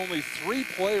balance. Only 3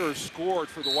 players scored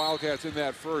for the Wildcats in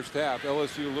that first half.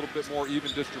 LSU a little bit more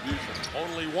even distribution.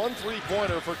 Only 1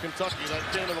 3-pointer for Kentucky. That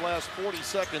came in the last 40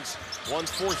 seconds. One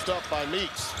forced up by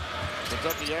Meeks.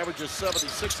 Kentucky averages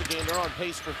 76 a game. They're on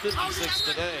pace for 56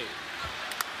 today.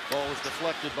 Ball was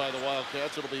deflected by the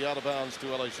Wildcats. It'll be out of bounds to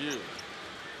LSU.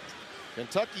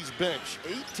 Kentucky's bench,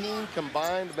 18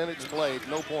 combined minutes played,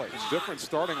 no points. Different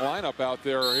starting lineup out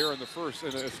there here in the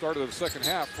start of the second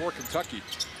half for Kentucky.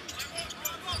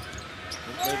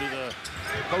 Maybe the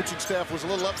coaching staff was a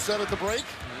little upset at the break.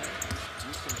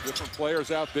 Some different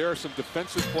players out there, some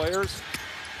defensive players.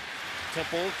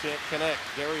 Temple can't connect.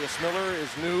 Darius Miller is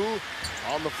new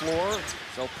on the floor.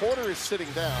 So Porter is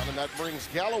sitting down, and that brings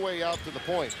Galloway out to the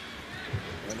point.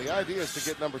 And the idea is to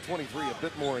get number 23 a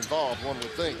bit more involved, one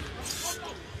would think.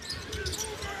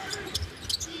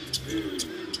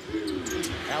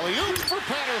 Alley-oop for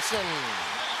Patterson.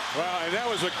 Wow, and that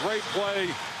was a great play.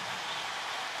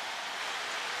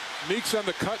 Meeks on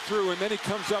the cut through, and then he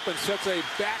comes up and sets a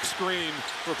back screen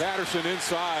for Patterson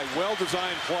inside.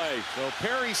 Well-designed play. So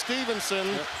Perry Stevenson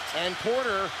and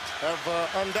Porter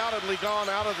have undoubtedly gone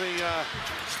out of the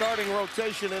starting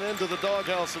rotation and into the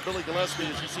doghouse of Billy Gillespie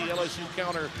as you see LSU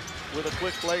counter with a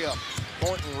quick layup.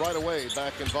 Thornton right away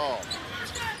back involved.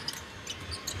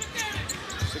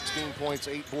 16 points,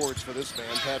 8 boards for this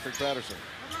man, Patrick Patterson.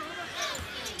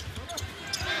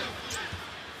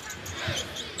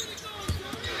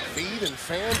 Feed and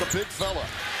fan the big fella.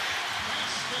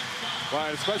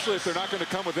 Right, especially if they're not going to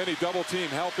come with any double team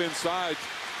help inside.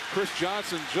 Chris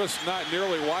Johnson just not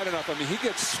nearly wide enough. I mean, he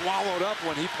gets swallowed up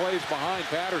when he plays behind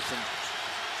Patterson.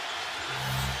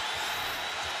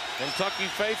 Kentucky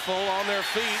faithful on their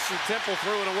feet, and Temple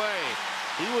threw it away.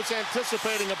 He was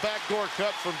anticipating a backdoor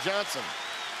cut from Johnson.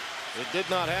 It did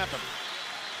not happen.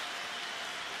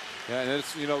 Yeah, and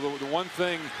it's, you know, the one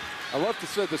thing I love to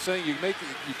say, the saying, you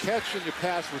catch and you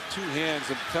pass with 2 hands,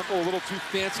 and Temple a little too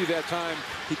fancy that time.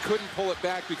 He couldn't pull it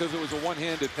back because it was a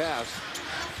one-handed pass.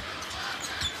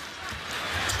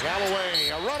 Galloway,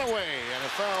 a runaway, and a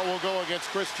foul will go against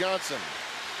Chris Johnson.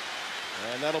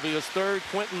 And that'll be his 3rd.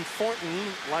 Quentin Thornton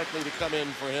likely to come in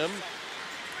for him.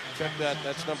 Check that,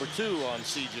 that's number 2 on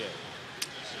CJ.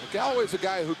 Galloway's a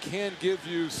guy who can give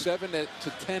you 7 to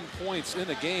 10 points in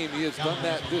a game. He has done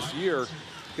that this year.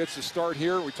 Gets the start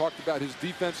here. We talked about his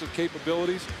defensive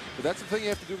capabilities, but that's the thing you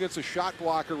have to do against a shot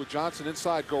blocker with Johnson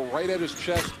inside. Go right at his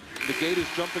chest, negate his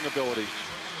jumping ability.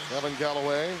 Evan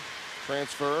Galloway,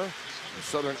 transfer from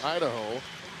Southern Idaho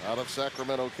out of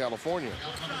Sacramento, California.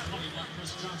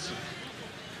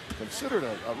 Considered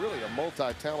really a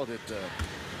multi-talented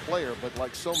player, but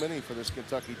like so many for this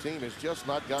Kentucky team, has just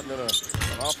not gotten in an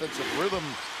offensive rhythm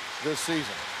this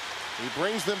season. He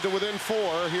brings them to within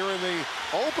 4 here in the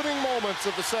opening moments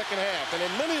of the second half. And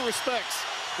in many respects,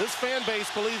 this fan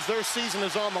base believes their season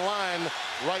is on the line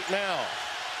right now.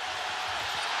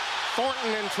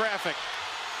 Thornton in traffic.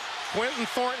 Quentin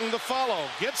Thornton the follow.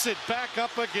 Gets it back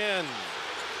up again.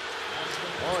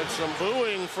 Oh, and some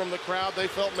booing from the crowd. They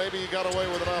felt maybe he got away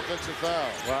with an offensive foul.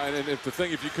 Well, and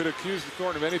if you could accuse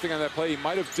Thornton of anything on that play, he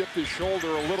might have dipped his shoulder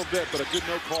a little bit, but a good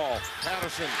no call.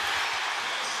 Patterson.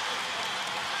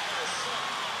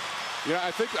 Yeah,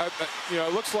 I think,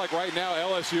 it looks like right now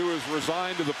LSU is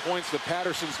resigned to the points that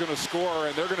Patterson's going to score,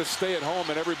 and they're going to stay at home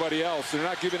and everybody else. They're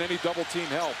not giving any double team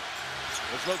help.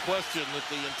 There's no question that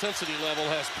the intensity level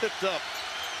has picked up.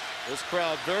 This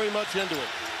crowd very much into it.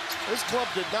 This club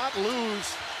did not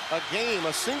lose a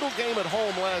single game at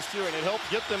home last year, and it helped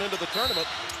get them into the tournament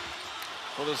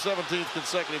for the 17th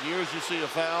consecutive years. You see a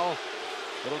foul.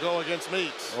 It'll go against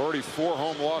Meeks. Already 4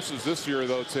 home losses this year,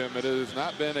 though, Tim. It has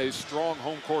not been a strong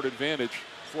home court advantage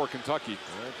for Kentucky.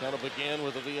 Well, it kind of began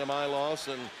with a VMI loss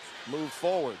and moved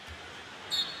forward.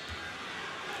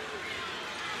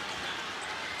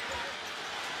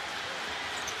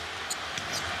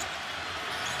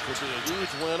 Could be a huge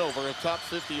win over a top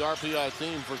 50 RPI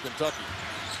team for Kentucky.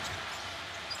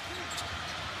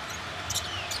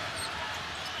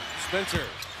 Spencer.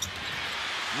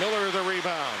 Miller the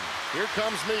rebound. Here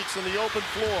comes Meeks in the open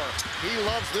floor. He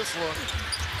loves this look.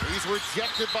 He's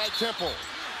rejected by Temple.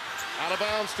 Out of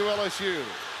bounds to LSU.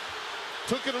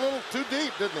 Took it a little too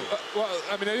deep, didn't he? Well,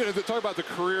 I mean, talk about the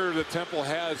career that Temple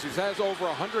has. He has over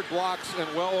 100 blocks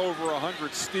and well over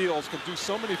 100 steals. Can do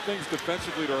so many things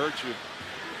defensively to hurt you.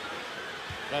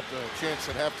 Got the chance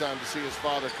at halftime to see his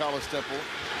father, Collis Temple,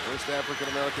 first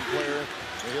African-American player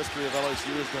in the history of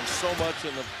LSU, has done so much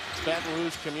in the Baton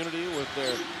Rouge community with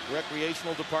their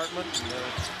recreational department.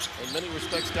 And in many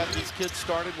respects got these kids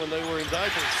started when they were in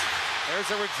diapers.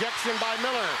 There's a rejection by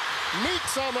Miller.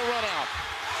 Meeks on the run out.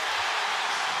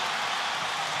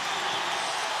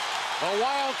 The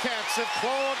Wildcats have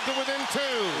clawed to within 2.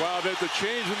 Well, the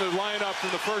change in the lineup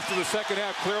from the first to the second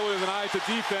half clearly with an eye to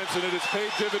defense, and it has paid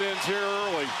dividends here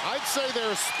early. I'd say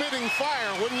they're spitting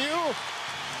fire, wouldn't you?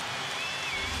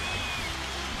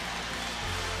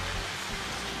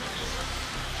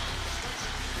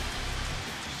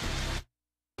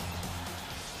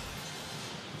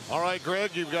 All right,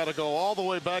 Greg, you've got to go all the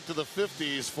way back to the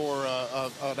 50s for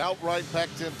an outright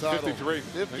Pac-10 title. 53.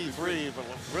 53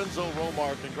 for Renzo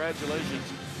Romar.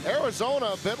 Congratulations. Arizona,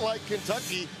 a bit like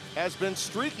Kentucky, has been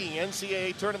streaking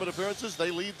NCAA tournament appearances.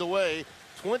 They lead the way,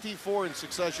 24 in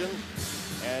succession.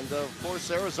 And, of course,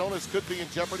 Arizona's could be in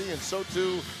jeopardy, and so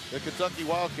too the Kentucky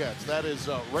Wildcats. That is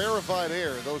rarefied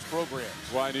air, those programs.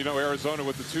 Well, and you know, Arizona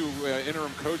with the two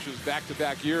interim coaches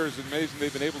back-to-back years, amazing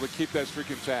they've been able to keep that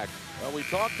streak intact. Well, we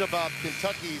talked about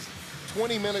Kentucky's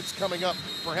 20 minutes coming up,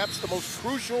 perhaps the most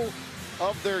crucial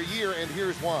of their year, and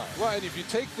here's why. Well, and if you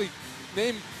take the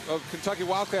name of Kentucky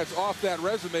Wildcats off that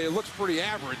resume, it looks pretty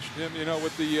average. And, you know,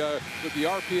 with the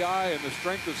RPI and the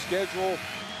strength of schedule,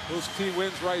 those key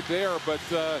wins right there. But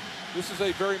this is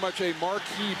a very much a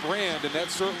marquee brand, and that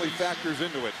certainly factors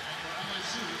into it.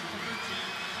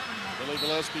 Billy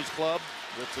Gillespie's club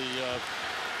with the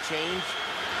change.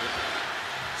 With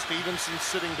Stevenson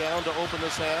sitting down to open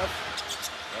this half.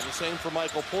 And the same for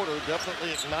Michael Porter.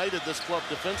 Definitely ignited this club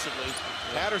defensively.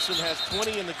 Patterson has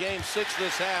 20 in the game, 6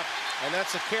 this half, and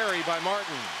that's a carry by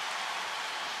Martin.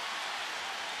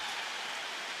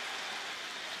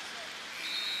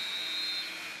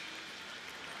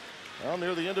 Well,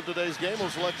 near the end of today's game, we'll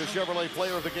select the Chevrolet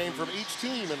player of the game from each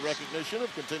team in recognition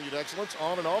of continued excellence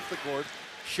on and off the court.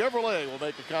 Chevrolet will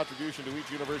make a contribution to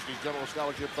each university's general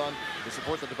scholarship fund to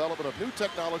support the development of new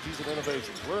technologies and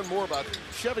innovations. Learn more about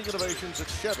Chevy innovations at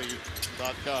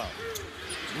Chevy.com.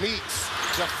 Meeks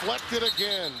deflected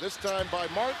again, this time by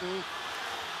Martin.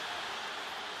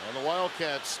 And the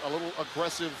Wildcats a little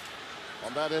aggressive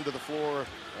on that end of the floor,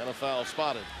 and a foul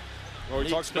spotted. Well, we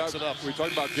talked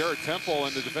about Garrett Temple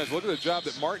and the defense. Look at the job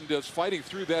that Martin does fighting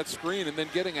through that screen and then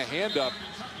getting a hand up.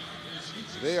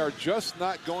 They are just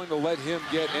not going to let him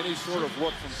get any sort of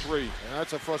look from three. And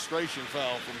that's a frustration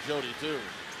foul from Jody, too.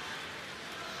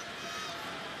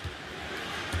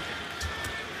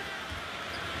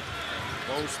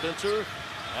 Bo Spencer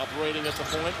operating at the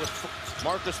point with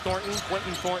Marcus Thornton,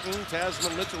 Quentin Thornton,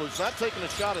 Tasman Mitchell, who's not taking a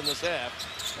shot in this half,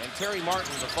 and Terry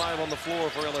Martin, the 5 on the floor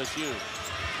for LSU.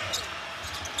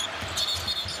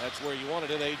 That's where you wanted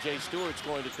it. A.J. Stewart's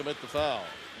going to commit the foul.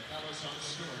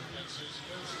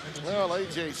 Well,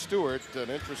 A.J. Stewart, an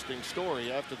interesting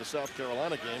story after the South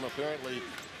Carolina game. Apparently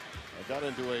got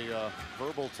into a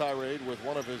verbal tirade with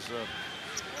one of his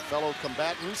fellow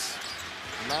combatants,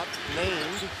 not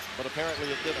named, but apparently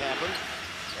it did happen,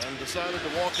 and decided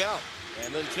to walk out,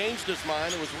 and then changed his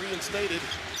mind and was reinstated,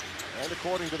 and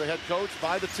according to the head coach,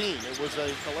 by the team. It was a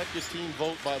collective team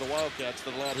vote by the Wildcats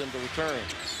that allowed him to return.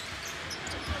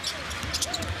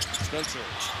 Spencer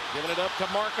giving it up to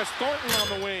Marcus Thornton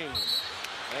on the wing.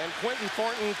 And Quentin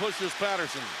Thornton pushes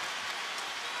Patterson.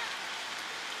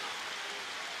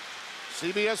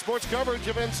 CBS Sports coverage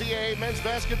of NCAA men's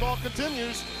basketball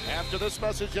continues after this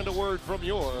message and a word from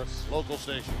your local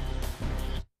station.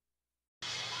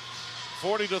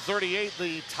 40-38,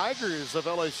 the Tigers of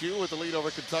LSU with the lead over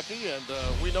Kentucky, and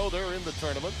we know they're in the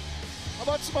tournament. How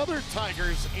about some other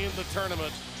Tigers in the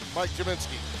tournament? Mike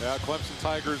Jaminski. Yeah, Clemson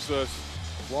Tigers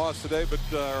lost today, but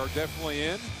are definitely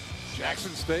in.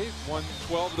 Jackson State won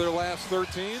 12 of their last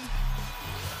 13.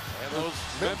 And those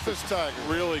Memphis Tigers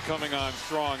really coming on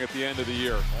strong at the end of the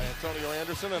year. Antonio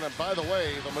Anderson, and by the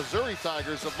way, the Missouri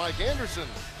Tigers of Mike Anderson,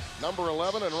 number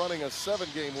 11 and running a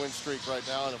 7-game win streak right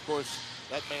now. And of course,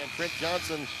 that man Trent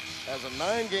Johnson has a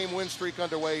 9-game win streak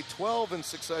underway, 12 in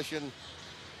succession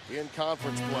in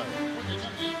conference play.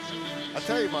 I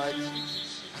tell you, Mike,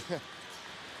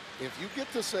 if you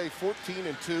get to say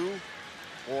 14-2,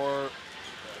 or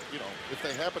you know, if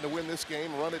they happen to win this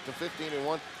game, run it to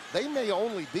 15-1, they may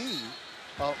only be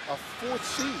a 4th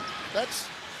seed. That's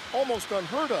almost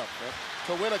unheard of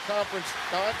to win a conference.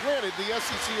 Now, granted, the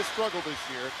SEC has struggled this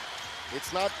year.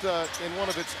 It's not in one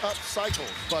of its up cycles,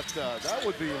 but that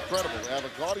would be incredible to have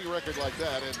a gaudy record like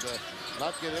that and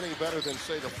not get any better than,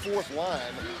 say, the 4th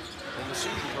line in the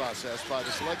seeding process by the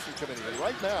selection committee. And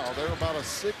right now, they're about a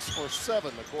 6 or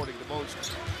 7, according to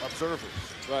most observers.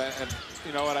 Right, and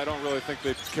you know what? I don't really think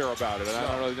they care about it. And I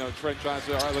don't really know. Trent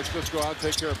Johnson said, all right, let's just go out and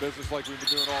take care of business like we've been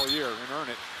doing all year and earn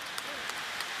it.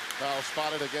 Foul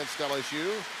spotted against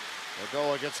LSU. They'll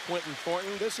go against Quentin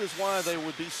Thornton. This is why they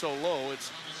would be so low.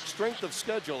 It's strength of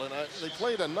schedule, and they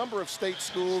played a number of state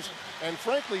schools, and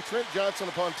frankly, Trent Johnson,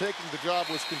 upon taking the job,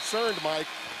 was concerned, Mike,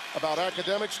 about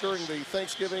academics during the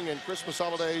Thanksgiving and Christmas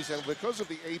holidays, and because of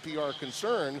the APR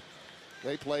concern,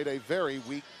 they played a very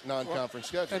weak non-conference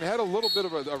schedule. And had a little bit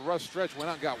of a rough stretch, went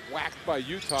out and got whacked by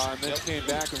Utah, and then came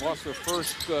back and lost their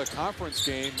first conference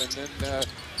game, and then a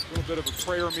little bit of a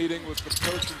prayer meeting with the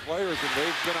coach and players, and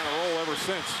they've been on a roll ever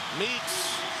since.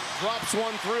 Meeks drops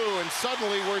one through, and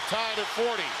suddenly we're tied at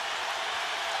 40.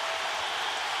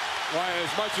 Why,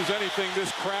 as much as anything,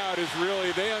 this crowd is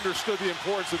really, they understood the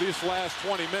importance of these last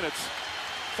 20 minutes.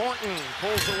 Thornton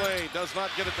pulls away, does not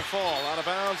get it to fall. Out of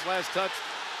bounds, last touch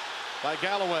by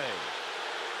Galloway.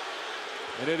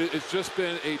 And it's just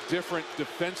been a different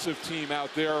defensive team out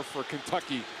there for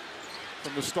Kentucky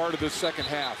from the start of this second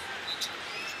half.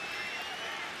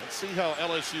 Let's see how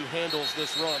LSU handles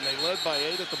this run. They led by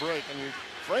 8 at the break, and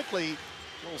frankly,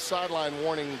 a little sideline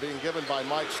warning being given by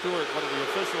Mike Stewart, one of the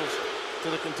officials, to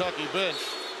the Kentucky bench.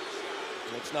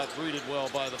 It's not greeted well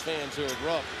by the fans here at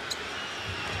Rupp.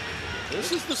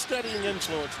 This is the steadying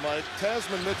influence, Mike.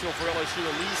 Tasman Mitchell for LSU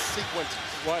in these sequences.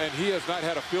 Well, and he has not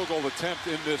had a field goal attempt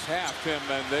in this half, Tim,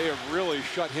 and they have really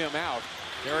shut him out.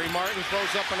 Gary Martin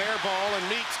throws up an air ball, and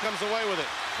Meeks comes away with it.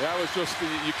 That was just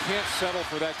you can't settle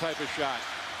for that type of shot.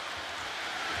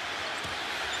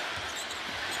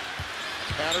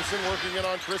 Patterson working it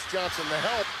on Chris Johnson. The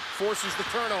help forces the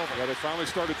turnover. Yeah, they finally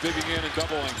started digging in and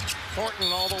doubling.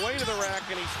 Thornton all the way to the rack,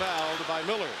 and he's fouled by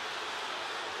Miller.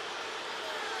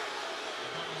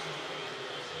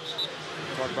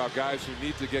 Talk about guys who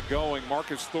need to get going.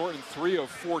 Marcus Thornton, 3 of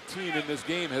 14 in this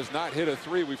game, has not hit a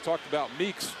 3. We've talked about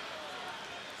Meeks.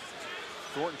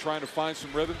 Thornton trying to find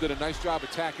some rhythm, did a nice job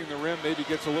attacking the rim, maybe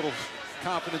gets a little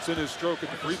confidence in his stroke at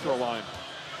the free throw line.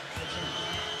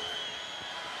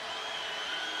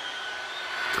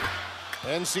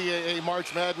 NCAA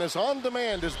March Madness On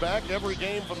Demand is back. Every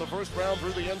game from the first round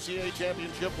through the NCAA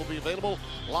Championship will be available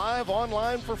live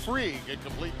online for free. Get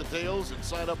complete details and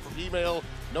sign up for email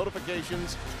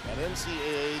notifications at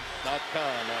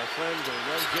ncaa.com. Our friend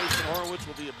young Jason Horowitz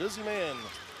will be a busy man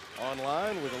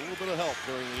online with a little bit of help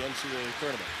during the NCAA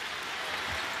tournament.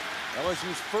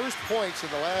 LSU's first points in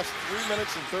the last 3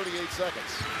 minutes and 38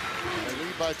 seconds. They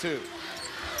lead by 2.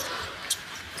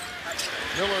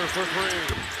 Miller for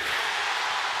 3.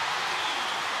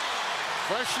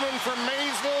 Freshman from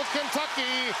Maysville,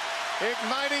 Kentucky,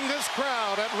 igniting this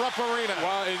crowd at Rupp Arena.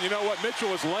 Wow, and you know what?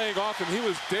 Mitchell was laying off, and he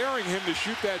was daring him to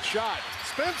shoot that shot.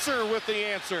 Spencer with the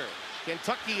answer.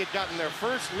 Kentucky had gotten their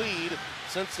first lead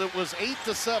since it was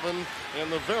 8-7 in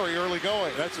the very early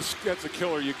going. That's a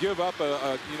killer. You give up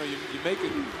you make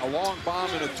a long bomb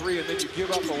and a 3, and then you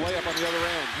give up a layup on the other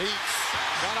end. Meeks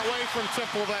got away from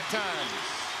Temple that time.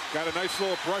 Got a nice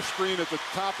little brush screen at the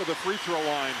top of the free throw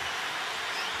line.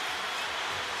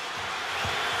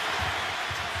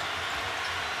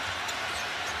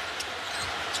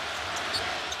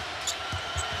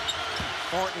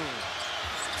 Thornton,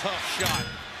 tough shot.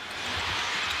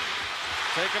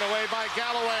 Taken away by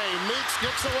Galloway. Meeks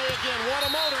gets away again. What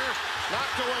a motor.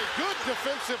 Knocked away. Good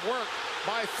defensive work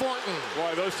by Thornton.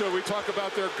 Boy, those two, we talk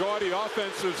about their gaudy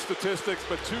offensive statistics,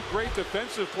 but 2 great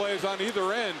defensive plays on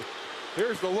either end.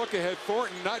 Here's the look ahead.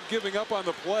 Thornton not giving up on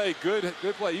the play. Good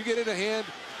play. You get in a hand,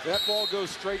 that ball goes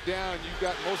straight down. You've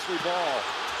got mostly ball.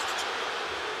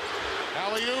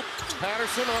 Alley-oop.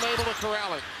 Patterson unable to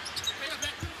corral it.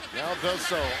 Now does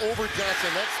so over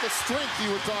Johnson. That's the strength you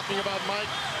were talking about,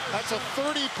 Mike. That's a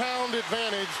 30-pound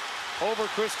advantage over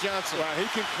Chris Johnson. Well, he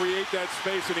can create that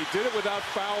space, and he did it without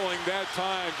fouling that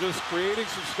time, just creating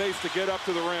some space to get up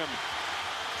to the rim.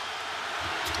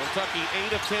 Kentucky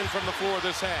 8 of 10 from the floor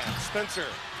this half.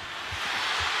 Spencer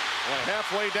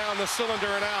halfway down the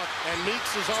cylinder and out, and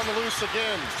Meeks is on the loose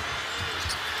again.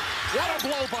 What a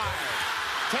blow by.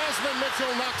 Tasman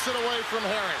Mitchell knocks it away from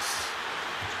Harris.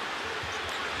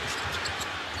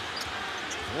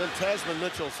 And then Tasman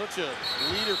Mitchell, such a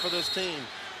leader for this team,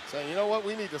 saying, you know what,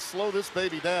 we need to slow this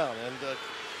baby down. And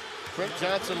Trent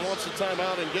Johnson wants a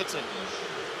timeout and gets it.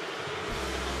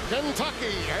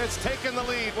 Kentucky has taken the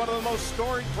lead, one of the most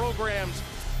storied programs,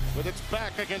 with its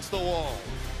back against the wall.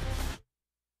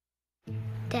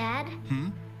 Dad?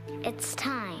 It's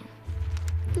time.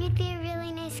 You'd be a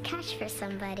really nice catch for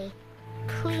somebody.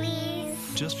 Please?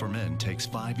 Just for Men takes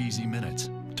 5 easy minutes,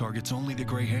 targets only the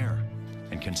gray hair,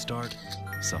 and can start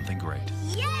something great.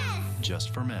 Yes!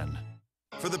 Just for Men.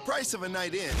 For the price of a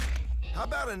night in, how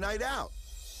about a night out?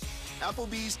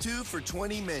 Applebee's 2 for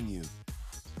 $20 menu.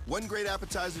 1 great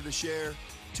appetizer to share,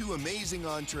 2 amazing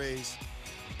entrees,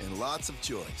 and lots of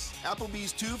choice.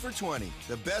 Applebee's 2 for $20,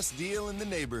 the best deal in the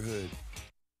neighborhood.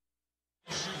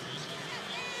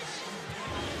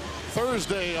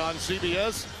 Thursday on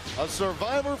CBS, a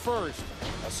Survivor First.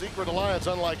 A secret alliance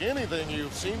unlike anything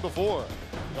you've seen before.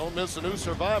 Don't miss a new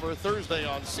Survivor Thursday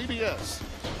on CBS,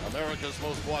 America's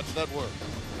most watched network.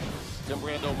 Tim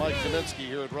Brando, Mike Kaminsky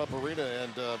here at Rupp Arena,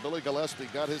 and Billy Gillespie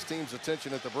got his team's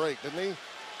attention at the break, didn't he?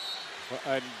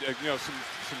 And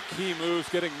some key moves,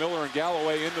 getting Miller and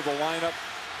Galloway into the lineup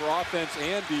for offense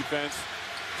and defense.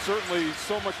 Certainly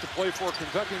so much to play for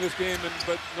Kentucky in this game,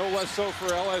 but no less so for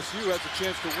LSU. Has a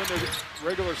chance to win the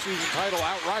regular season title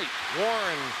outright.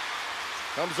 Warren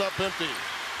comes up empty.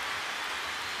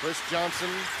 Chris Johnson,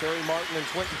 Terry Martin, and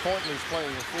Quentin Thornton, who's playing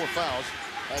with 4 fouls,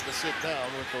 had to sit down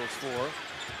with those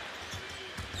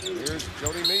 4. And here's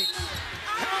Jody Meeks.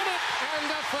 Count it,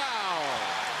 and a foul.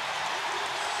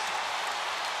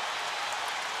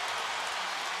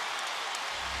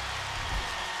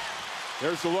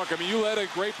 There's the look. I mean, you let a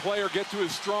great player get to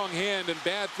his strong hand and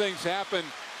bad things happen.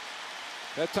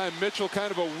 That time Mitchell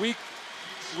kind of a weak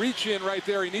reach in right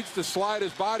there. He needs to slide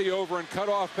his body over and cut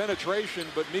off penetration,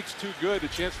 but Meeks too good. A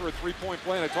chance for a three-point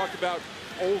play. And I talked about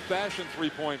old-fashioned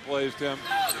three-point plays, Tim.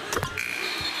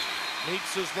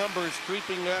 Meeks' numbers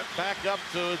creeping back up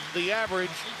to the average.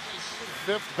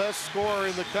 5th best scorer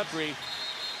in the country.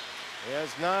 He has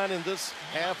 9 in this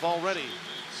half already.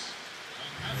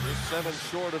 Just 7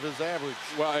 short of his average.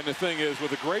 Well, and the thing is,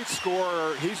 with a great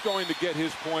scorer, he's going to get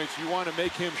his points. You want to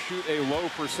make him shoot a low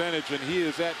percentage, and he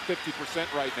is at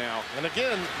 50% right now. And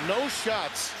again, no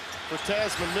shots for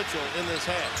Tasman Mitchell in this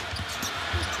half.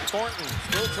 Thornton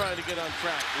still trying to get on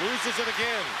track. Loses it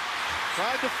again.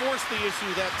 Tried to force the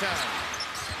issue that time.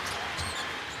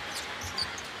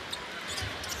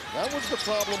 That was the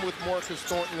problem with Marcus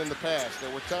Thornton in the past. There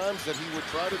were times that he would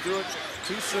try to do it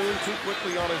too soon, too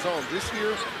quickly on his own. This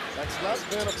year, that's not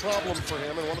been a problem for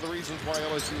him, and one of the reasons why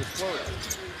LSU is floating.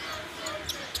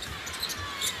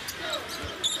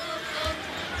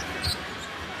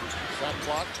 Shot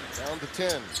clock down to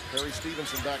 10. Perry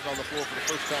Stevenson back on the floor for the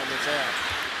first time this half.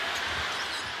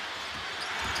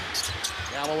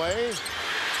 Galloway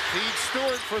feeds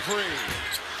Stewart for 3.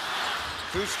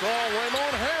 Too strong.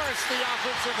 Ramon Harris, the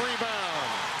offensive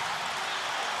rebound.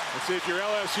 Let's see, if you're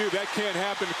LSU, that can't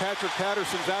happen. Patrick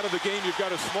Patterson's out of the game. You've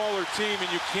got a smaller team, and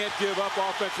you can't give up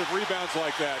offensive rebounds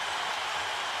like that.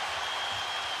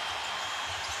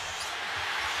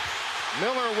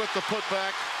 Miller with the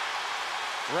putback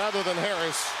rather than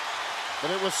Harris.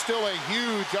 But it was still a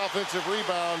huge offensive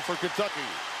rebound for Kentucky.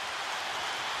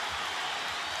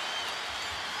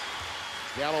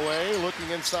 Galloway looking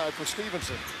inside for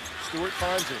Stevenson. Stewart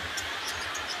finds him.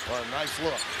 Well, a nice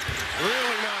look.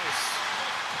 Really nice.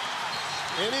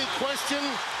 Any question,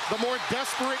 the more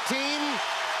desperate team?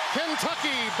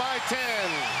 Kentucky by 10.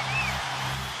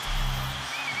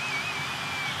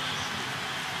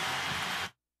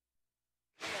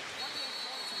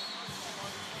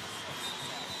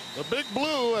 The Big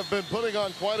Blue have been putting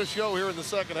on quite a show here in the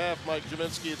second half, Mike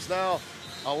Jaminski. It's now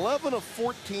 11 of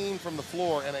 14 from the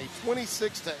floor and a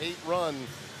 26-8 run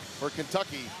for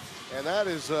Kentucky. And that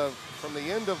is from the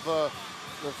end of the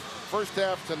first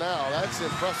half to now. That's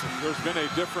impressive. There's been a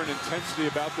different intensity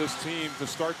about this team to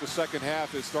start the second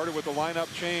half. It started with the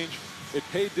lineup change. It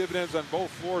paid dividends on both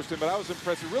floors, Tim, but I was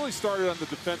impressed. It really started on the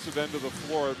defensive end of the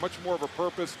floor. Much more of a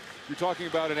purpose. You're talking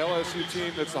about an LSU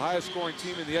team that's the highest scoring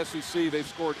team in the SEC. They've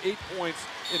scored 8 points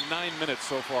in 9 minutes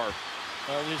so far.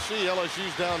 You see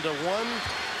LSU's down to 1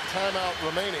 timeout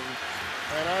remaining.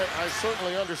 And I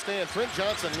certainly understand. Trent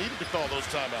Johnson needed to call those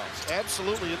timeouts.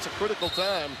 Absolutely, it's a critical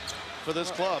time for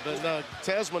this club. And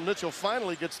Tasman Mitchell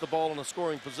finally gets the ball in a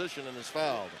scoring position and is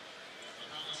fouled.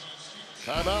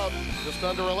 Timeout, just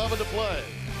under 11 to play.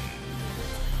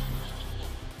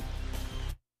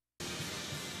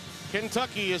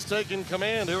 Kentucky is taking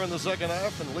command here in the second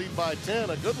half and lead by 10.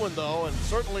 A good one, though, and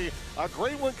certainly a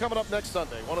great one coming up next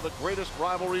Sunday. One of the greatest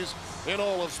rivalries in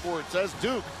all of sports as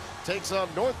Duke takes on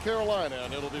North Carolina,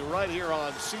 and it'll be right here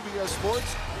on CBS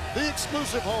Sports, the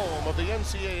exclusive home of the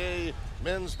NCAA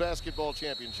Men's Basketball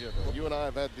Championship. You and I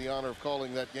have had the honor of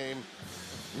calling that game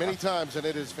many times, and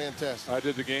it is fantastic. I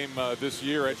did the game this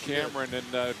year at Cameron,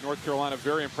 and North Carolina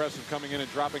very impressive, coming in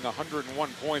and dropping 101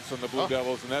 points on the Blue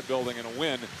Devils in that building in a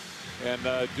win. And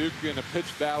Duke in a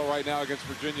pitched battle right now against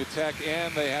Virginia Tech,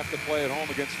 and they have to play at home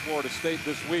against Florida State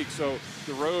this week. So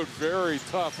the road very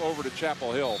tough over to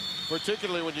Chapel Hill.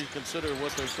 Particularly when you consider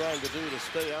what they're trying to do to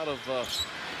stay out of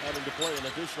having to play an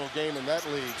additional game in that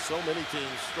league. So many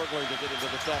teams struggling to get into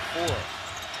the top 4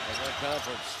 of that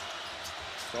conference.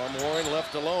 Tom Warren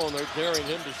left alone. They're daring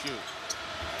him to shoot.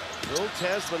 Will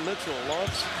Tasman Mitchell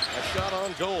launch a shot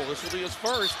on goal. This will be his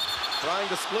first. Trying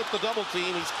to split the double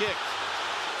team. He's kicked.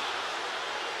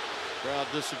 Crowd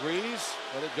disagrees,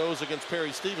 and it goes against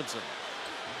Perry Stevenson.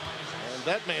 And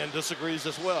that man disagrees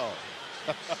as well.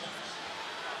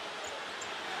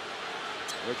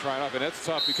 They're trying off, and that's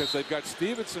tough because they've got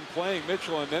Stevenson playing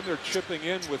Mitchell, and then they're chipping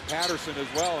in with Patterson as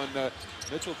well. And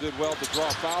Mitchell did well to draw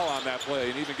a foul on that play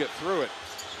and even get through it.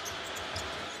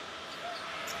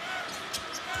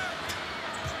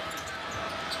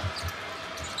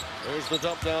 There's the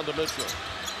dump down to Mitchell.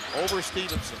 Over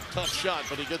Stevenson. Tough shot,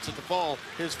 but he gets it to fall.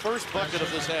 His first bucket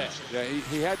of this half. Yeah,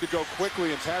 he had to go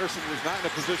quickly, and Patterson was not in a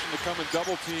position to come and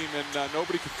double team, and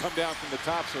nobody could come down from the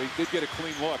top, so he did get a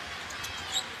clean look.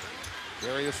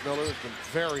 Darius Miller has been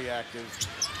very active.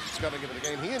 He's coming into the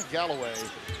game. He and Galloway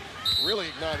really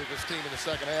ignited this team in the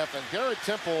second half. And Garrett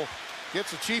Temple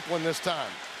gets a cheap one this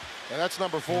time. And that's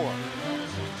number 4.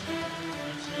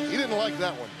 He didn't like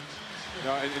that one.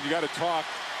 No, and you got to talk.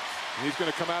 He's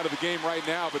going to come out of the game right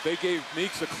now, but they gave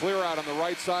Meeks a clear out on the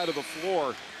right side of the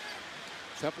floor.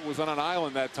 Temple was on an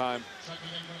island that time.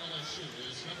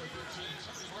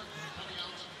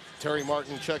 Terry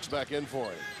Martin checks back in for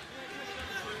him.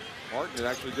 Martin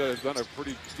actually has done a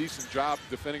pretty decent job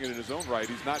defending it in his own right.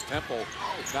 He's not Temple,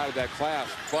 not of that class,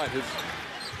 but he's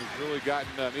really gotten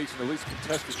Meeks in at least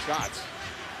contested shots.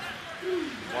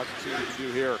 Watch and see what he can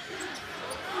do here.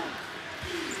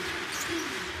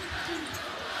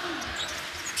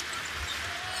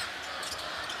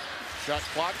 Shot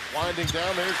clock winding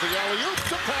down. There's the alley-oop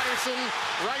to Patterson,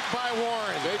 right by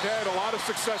Warren. They've had a lot of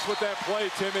success with that play,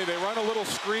 Timmy. They run a little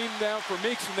screen down for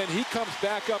Meeks, and then he comes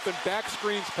back up and back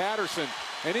screens Patterson.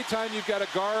 Anytime you've got a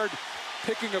guard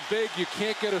picking a big, you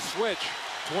can't get a switch.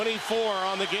 24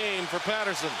 on the game for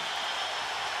Patterson.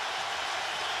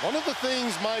 One of the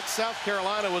things Mike South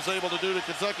Carolina was able to do to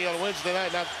Kentucky on Wednesday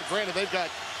night, now granted they've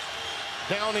got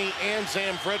Downey and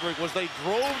Sam Frederick, was they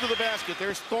drove to the basket.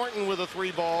 There's Thornton with a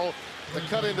 3-ball to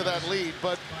cut into that lead.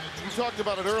 But you talked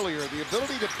about it earlier, the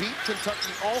ability to beat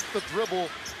Kentucky off the dribble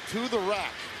to the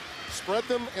rack, spread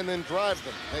them and then drive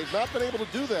them. They've not been able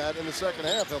to do that in the second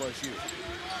half, LSU.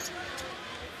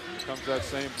 Here comes that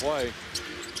same play.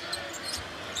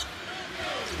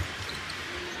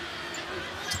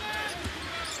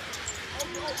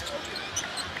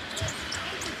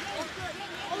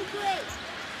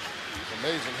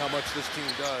 Amazing how much this team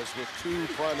does with 2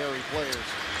 primary players.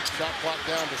 Shot clock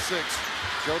down to 6.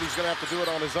 Jody's going to have to do it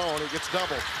on his own. He gets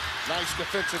doubled. Nice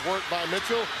defensive work by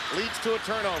Mitchell. Leads to a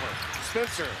turnover.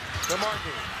 Spencer to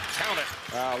Martin. Count it.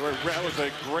 Wow, that was a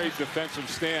great defensive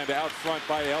stand out front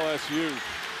by LSU.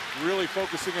 Really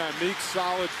focusing on Meeks'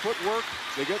 solid footwork.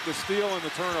 They get the steal and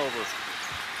the turnover.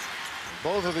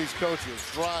 Both of these coaches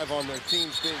thrive on their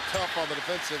teams being tough on the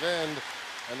defensive end.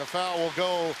 And the foul will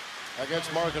go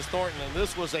against Marcus Thornton, and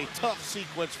this was a tough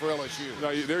sequence for LSU.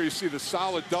 Now, there you see the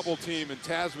solid double team and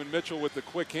Tasman Mitchell with the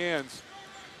quick hands,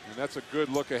 and that's a good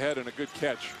look ahead and a good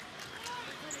catch.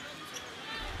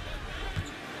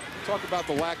 Talk about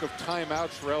the lack of timeouts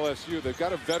for LSU. They've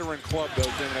got a veteran club, though,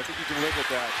 Tim, and I think you can live with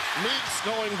that. Meeks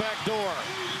going back door.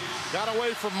 Got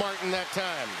away from Martin that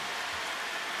time.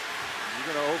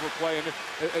 You're going to overplay, and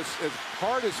as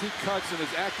hard as he cuts and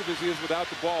as active as he is without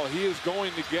the ball, he is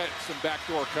going to get some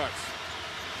backdoor cuts.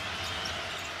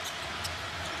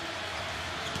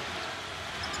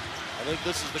 I think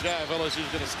this is the guy if LSU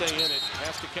is going to stay in it.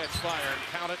 Has to catch fire and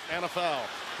count it and a foul.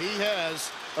 He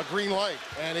has a green light,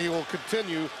 and he will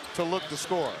continue to look to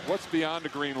score. What's beyond a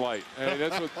green light? I mean,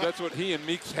 that's what he and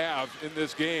Meeks have in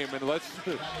this game. And not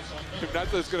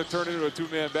that it's going to turn into a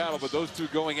 2-man battle, but those two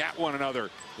going at one another.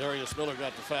 Darius Miller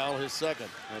got the foul, his second.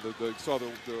 And saw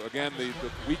again the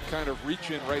weak kind of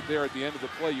reach in right there at the end of the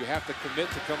play. You have to commit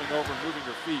to coming over and moving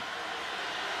your feet.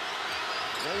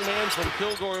 Young man from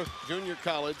Kilgore Junior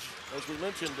College. As we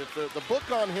mentioned, the book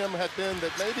on him had been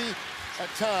that maybe at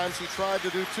times he tried to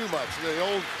do too much. The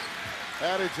old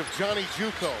adage of Johnny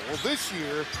Juco. Well, this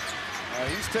year,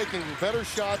 he's taking better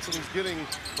shots and he's getting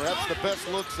perhaps the best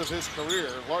looks of his career,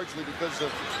 largely because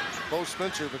of Bo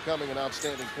Spencer becoming an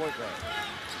outstanding point guard.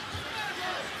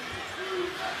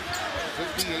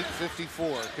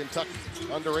 58-54, Kentucky,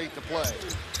 under 8 to play.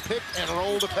 Pick and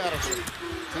roll to Patterson.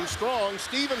 Too strong,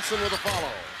 Stevenson with a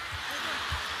follow.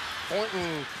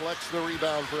 Thornton collects the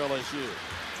rebound for LSU.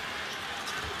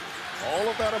 All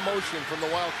of that emotion from the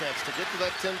Wildcats to get to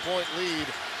that 10-point lead.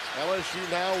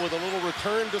 LSU now with a little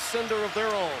return to sender of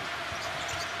their own.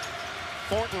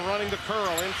 Thornton running to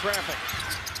curl in traffic.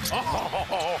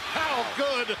 Oh,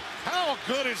 how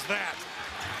good is that?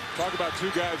 Talk about two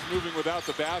guys moving without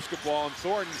the basketball, and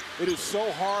Thornton, it is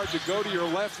so hard to go to your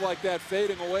left like that,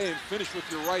 fading away and finish with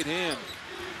your right hand.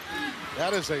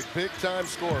 That is a big-time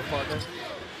score, partner.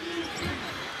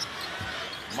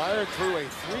 Meyer threw a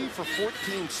 3 for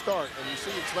 14 start, and you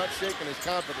see it's not shaking his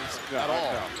confidence at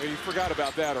all. No. He forgot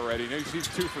about that already. He's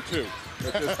 2 for 2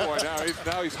 at this point.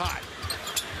 Now he's hot.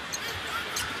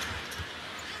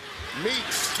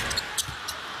 Meeks.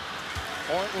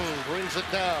 Thornton brings it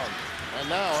down. And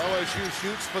now LSU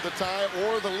shoots for the tie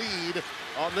or the lead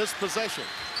on this possession.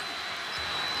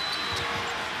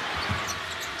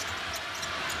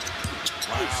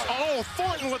 Wow. Oh,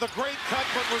 Thornton with a great cut,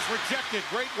 but was rejected.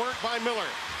 Great work by Miller.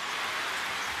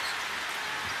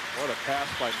 What a pass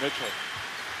by Mitchell.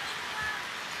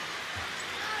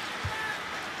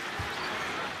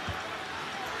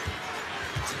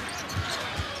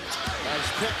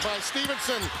 Nice pick by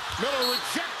Stevenson. Miller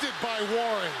rejected by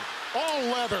Warren. all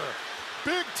leather,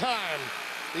 big time.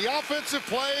 The offensive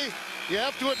play, you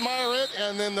have to admire it,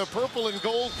 and then the purple and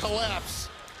gold collapse.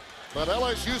 But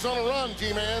LSU's on a run,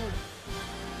 G-Man.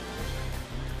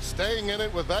 Staying in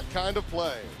it with that kind of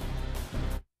play.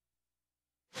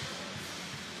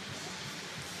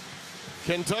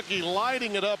 Kentucky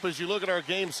lighting it up as you look at our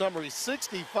game summary.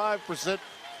 65%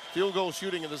 field goal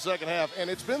shooting in the second half, and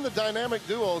it's been the dynamic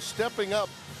duo stepping up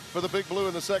for the Big Blue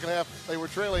in the second half. They were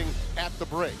trailing at the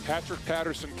break. Patrick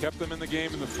Patterson kept them in the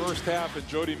game in the first half, and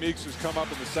Jody Meeks has come up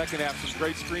in the second half. Some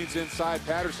great screens inside.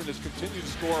 Patterson has continued to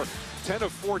score 10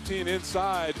 of 14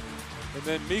 inside, and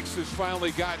then Meeks has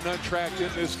finally gotten untracked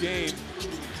in this game.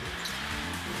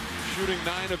 Shooting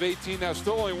 9 of 18. Now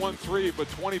still only 1 3, but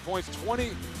 20 points.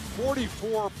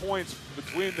 44 points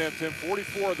between them, Tim.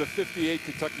 44 of the 58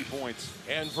 Kentucky points.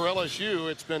 And for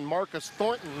LSU, it's been Marcus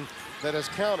Thornton that has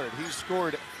countered. He's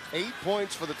scored 8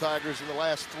 points for the Tigers in the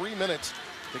last 3 minutes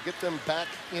to get them back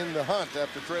in the hunt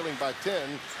after trailing by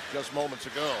 10 just moments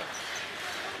ago.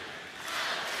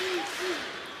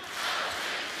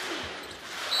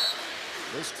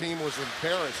 This team was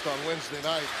embarrassed on Wednesday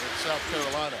night in South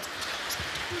Carolina.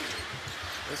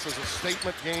 This is a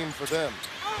statement game for them.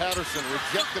 Patterson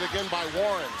rejected again by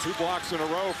Warren. 2 blocks in a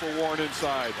row for Warren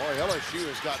inside. Boy, LSU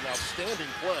has gotten outstanding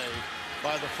play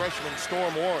by the freshman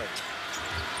Storm Warren.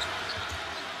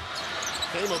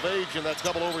 Came of age in that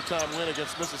double overtime win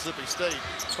against Mississippi State.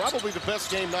 Probably the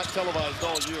best game not televised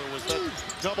all year was that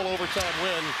double overtime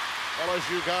win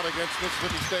LSU got against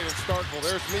Mississippi State in Starkville.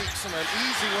 There's Meeks and an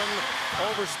easy one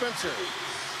over Spencer.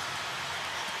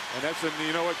 And that's,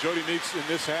 you know what, Jody Meeks in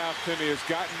this half, Timmy, has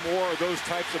gotten more of those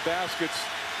types of baskets.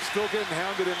 Still getting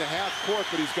hounded in the half court,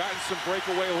 but he's gotten some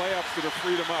breakaway layups that have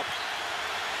freed him up.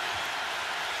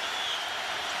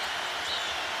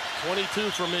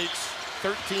 22 for Meeks,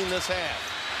 13 this half.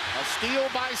 A steal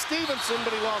by Stevenson,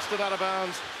 but he lost it out of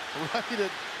bounds right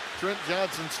at Trent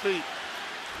Johnson's feet.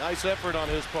 Nice effort on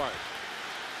his part.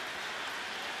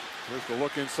 Here's the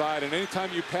look inside, and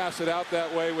anytime you pass it out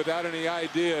that way without any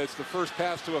idea, it's the first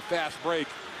pass to a fast break.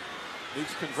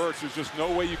 Meeks converts. There's just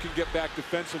no way you can get back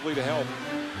defensively to help.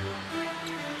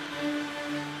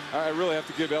 I really have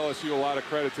to give LSU a lot of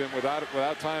credit to him. Without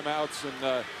timeouts,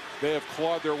 and they have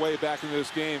clawed their way back into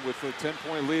this game with the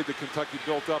 10-point lead that Kentucky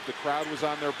built up. The crowd was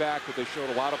on their back, but they showed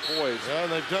a lot of poise. Yeah,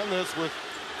 and they've done this with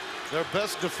their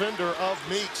best defender of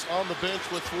Meeks on the bench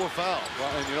with 4 fouls.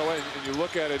 Well, and you know what, and you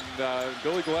look at it, and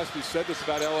Billy Gillespie said this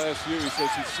about LSU. He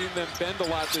says he's seen them bend a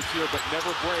lot this year, but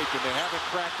never break, and they haven't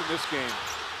cracked in this game.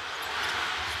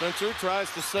 Spencer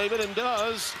tries to save it and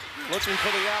does. Looking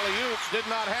for the alley-oop, did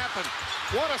not happen.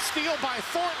 What a steal by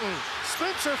Thornton.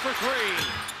 Spencer for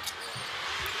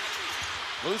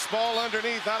 3. Loose ball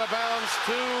underneath, out of bounds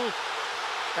to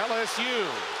LSU.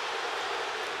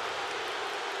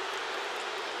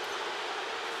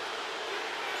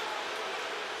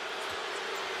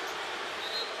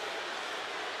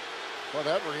 Well,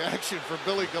 that reaction for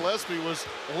Billy Gillespie was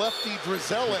Lefty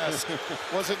Drizel-esque,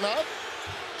 was it not?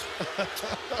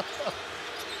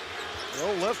 The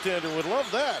old left-hander would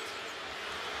love that.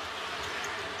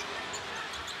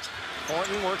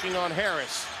 Thornton working on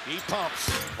Harris. He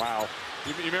pumps. Wow.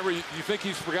 You remember, you think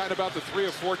he's forgotten about the 3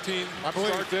 of 14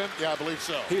 start then? Yeah, I believe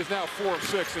so. He is now 4 of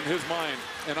 6 in his mind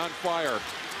and on fire.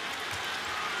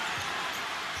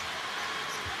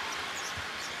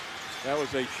 That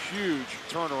was a huge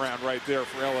turnaround right there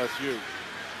for LSU.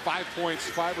 5 points,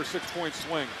 5 or 6 point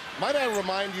swing. Might I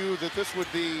remind you that this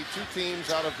would be 2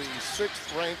 teams out of the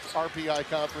 6th ranked RPI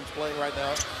conference playing right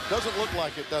now? Doesn't look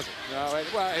like it, does it? No,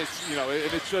 well, it's, you know,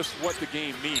 it's just what the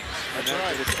game means. That's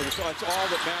right. It's all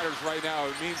that matters right now.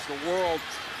 It means the world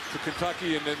to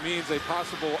Kentucky, and it means a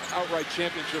possible outright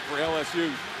championship for LSU.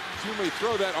 You may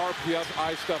throw that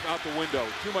RPI stuff out the window.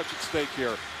 Too much at stake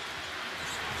here.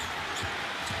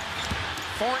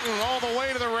 Thornton all the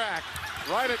way to the rack,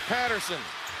 right at Patterson.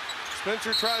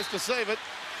 Spencer tries to save it.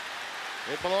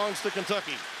 It belongs to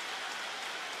Kentucky.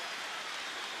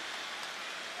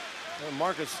 And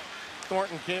Marcus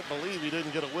Thornton can't believe he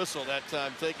didn't get a whistle that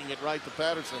time, taking it right to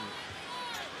Patterson.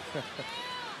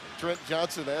 Trent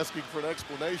Johnson asking for an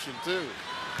explanation, too.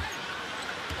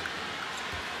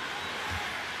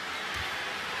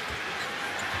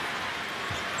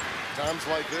 Times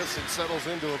like this, it settles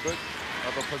into a bit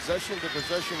of a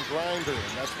possession-to-possession grinder,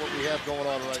 and that's what we have going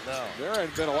on right now. There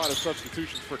haven't been a lot of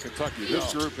substitutions for Kentucky.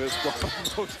 This group has gone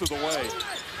most of the way.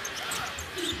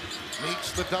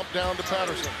 Meeks the dump down to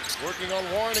Patterson. Working on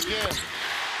Warren again.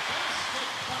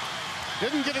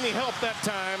 Didn't get any help that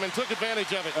time and took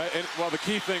advantage of it. Well, the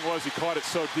key thing was he caught it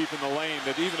so deep in the lane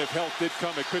that even if help did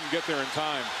come, it couldn't get there in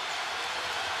time.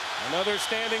 Another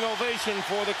standing ovation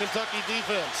for the Kentucky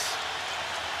defense.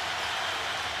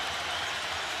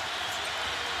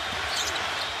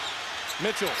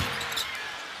 Mitchell.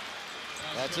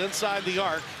 That's inside the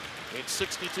arc. It's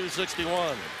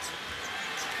 62-61.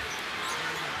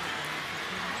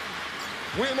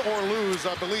 Win or lose,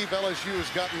 I believe LSU has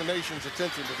gotten the nation's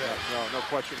attention today. No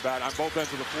question about it. On both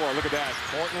ends of the floor. Look at that.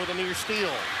 Thornton with a near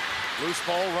steal. Loose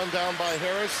ball run down by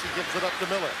Harris. He gives it up to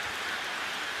Miller.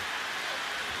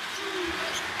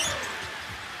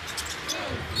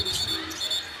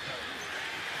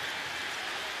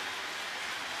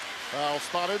 Foul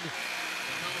spotted.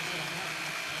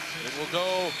 It will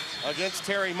go against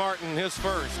Terry Martin, his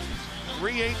first.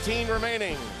 3:18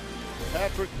 remaining.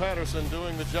 Patrick Patterson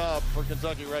doing the job for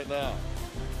Kentucky right now.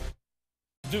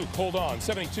 Duke, hold on,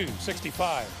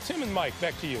 72-65. Tim and Mike,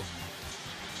 back to you.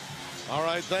 All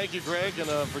right, thank you, Greg. And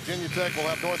Virginia Tech will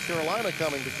have North Carolina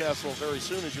coming to Castle very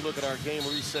soon as you look at our game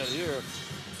reset here.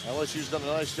 LSU's done a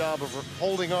nice job of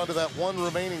holding on to that one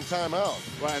remaining timeout.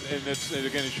 Right, and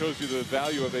again, it shows you the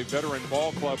value of a veteran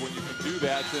ball club when you can do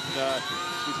that. And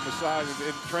he's an aside,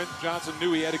 and Trent Johnson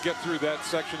knew he had to get through that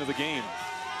section of the game.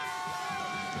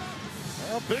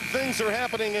 Well, big things are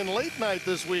happening in late night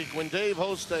this week when Dave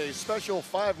hosts a special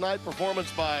 5-night performance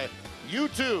by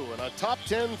U2 and a top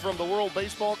 10 from the World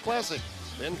Baseball Classic.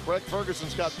 Then Craig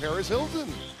Ferguson's got Paris Hilton.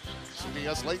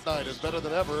 CBS Late Night is better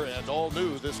than ever and all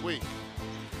new this week.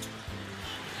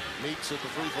 Meeks at the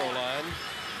free throw line.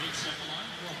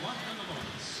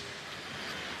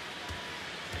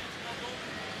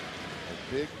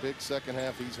 A big second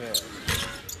half he's had.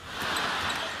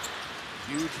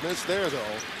 Huge miss there,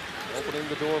 though. Opening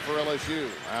the door for LSU.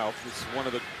 Wow, this is one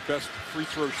of the best free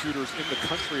throw shooters in the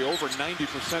country. Over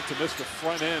 90% to miss the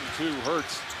front end, too.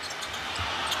 Hurts.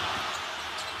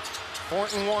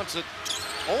 Thornton wants it.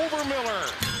 Over Miller.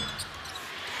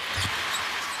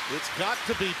 It's got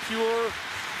to be pure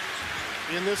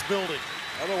in this building.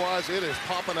 Otherwise, it is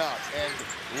popping out. And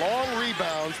long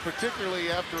rebounds, particularly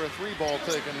after a 3-ball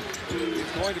taken,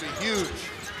 is going to be huge.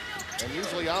 And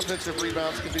usually offensive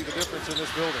rebounds can be the difference in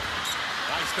this building.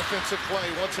 Nice defensive play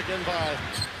once again by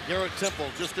Garrett Temple,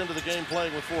 just into the game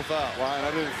playing with 4 fouls. Ryan,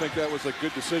 I didn't think that was a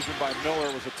good decision by Miller.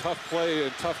 It was a tough play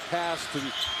and tough pass to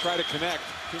try to connect.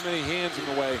 Too many hands in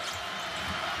the way.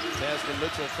 Desmond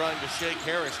Mitchell trying to shake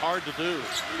Harris. Hard to do.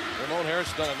 Ramon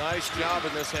Harris done a nice job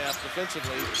in this half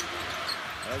defensively,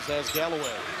 as has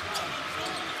Galloway.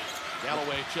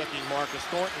 Galloway checking Marcus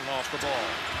Thornton off the ball.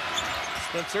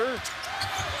 Spencer.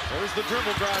 There's the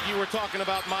dribble drive you were talking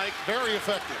about, Mike. Very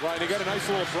effective. Right, he got a nice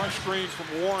little brush screen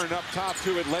from Warren up top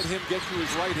to it. Let him get to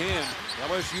his right hand.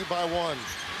 LSU by 1.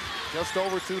 Just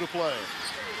over 2 to play.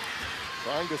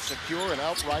 Trying to secure an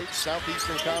outright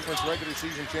Southeastern Conference regular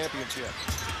season championship.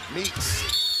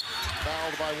 Meeks.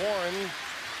 Fouled by Warren.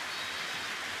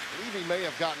 I believe he may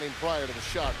have gotten him prior to the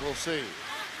shot. We'll see.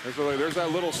 There's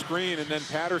that little screen, and then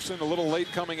Patterson a little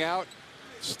late coming out.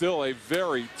 Still a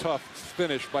very tough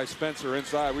finish by Spencer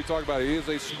inside. We talk about it. He is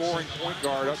a scoring point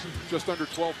guard, up just under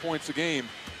 12 points a game.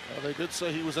 Well, they did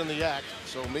say he was in the act,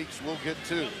 so Meeks will get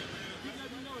 2. Look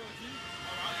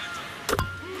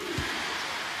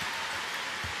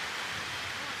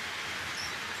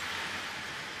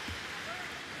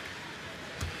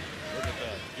at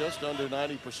that. Just under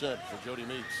 90% for Jody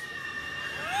Meeks.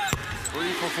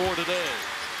 3 for 4 today.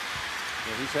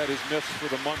 Yeah, he's had his miss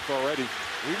for the month already.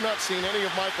 We've not seen any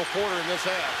of Michael Porter in this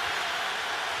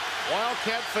half.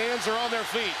 Wildcat fans are on their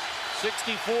feet.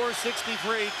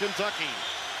 64-63 Kentucky.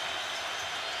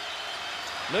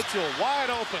 Mitchell wide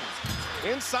open.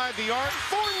 Inside the arc.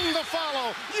 Thornton the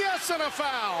follow. Yes, and a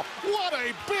foul. What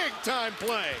a big time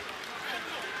play.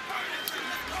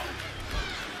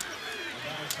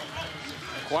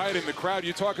 Quieting the crowd.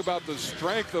 You talk about the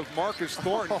strength of Marcus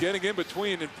Thornton getting in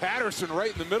between, and Patterson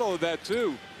right in the middle of that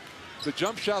too. The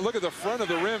jump shot, look at the front of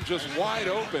the rim, just wide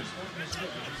open.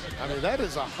 I mean, that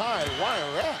is a high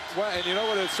wire rack. Well, and you know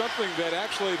what? It's something that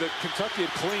actually that Kentucky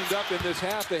had cleaned up in this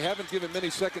half. They haven't given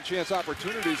many second chance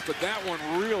opportunities, but that one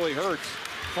really hurts.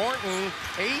 Thornton,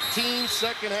 18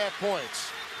 second half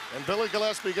points. And Billy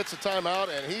Gillespie gets a timeout,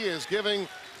 and he is giving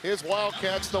his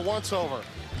Wildcats the once-over.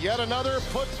 Yet another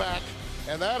putback,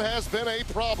 and that has been a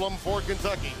problem for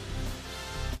Kentucky.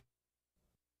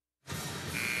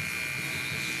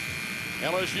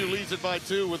 LSU leads it by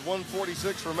 2 with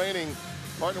 1:46 remaining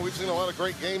Partner, we've seen a lot of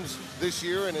great games this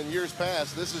year and in years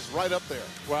past. This is right up there.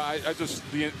 Well, I just,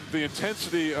 the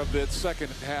intensity of that second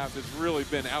half has really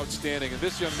been outstanding. And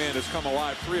this young man has come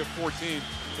alive, 3 of 14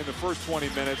 in the first 20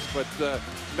 minutes, but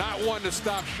not one to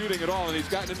stop shooting at all. And he's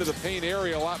gotten into the paint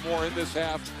area a lot more in this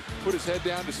half. Put his head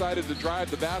down, decided to drive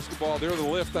the basketball. There, the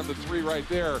lift on the 3 right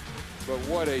there. But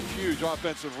what a huge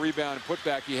offensive rebound and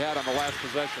putback he had on the last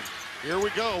possession. Here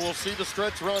we go. We'll see the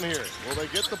stretch run here. Will they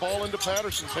get the ball into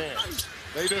Patterson's hands?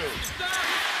 They do.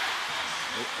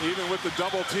 Even with the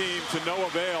double team to no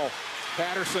avail,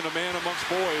 Patterson, a man amongst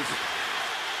boys.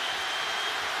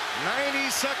 90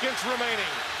 seconds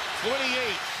remaining. 28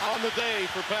 on the day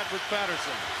for Patrick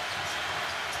Patterson.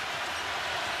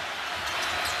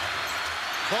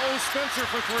 Bo Spencer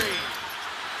for 3.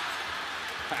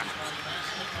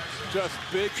 Just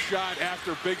big shot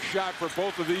after big shot for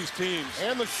both of these teams.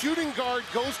 And the shooting guard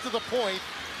goes to the point,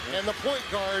 and the point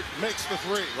guard makes the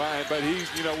 3. Right, but he's,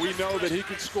 you know, we know that he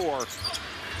can score.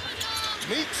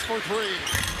 Meeks for 3.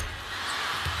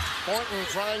 Thornton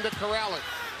trying to corral it,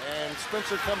 and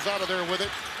Spencer comes out of there with it.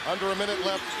 Under a minute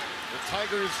left. The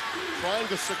Tigers trying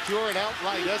to secure an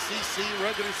outright SEC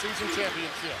regular season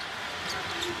championship.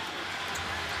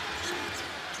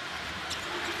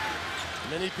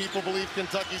 Many people believe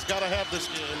Kentucky's got to have this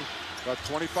game. About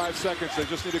 25 seconds. They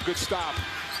just need a good stop.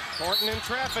 Thornton in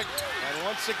traffic, and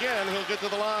once again, he'll get to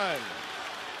the line.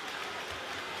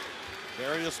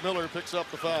 Darius Miller picks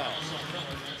up the foul.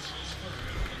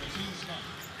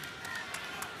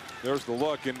 There's the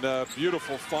look, and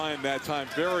beautiful find that time.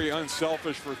 Very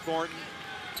unselfish for Thornton.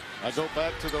 I go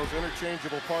back to those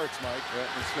interchangeable parts, Mike.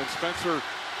 And Spencer,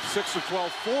 6 of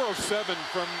 12, 4 of 7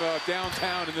 from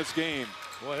downtown in this game.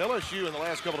 Well, LSU in the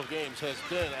last couple of games has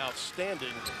been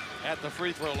outstanding at the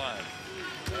free throw line.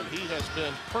 And he has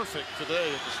been perfect today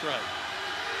at the stripe.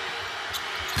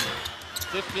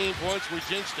 15 points, we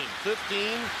jinxed him.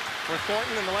 15 for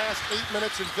Thornton in the last 8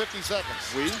 minutes and 50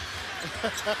 seconds. We?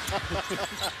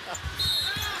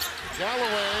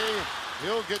 Galloway,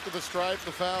 he'll get to the stripe.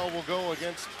 The foul will go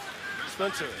against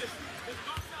Spencer.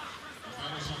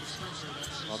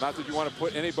 Well, not that you want to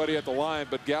put anybody at the line,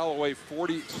 but Galloway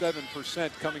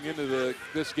 47% coming into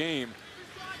this game.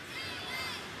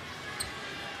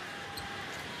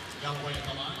 Galloway at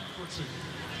the line for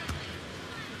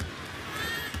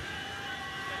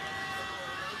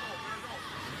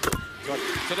 2.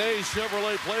 Today's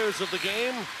Chevrolet players of the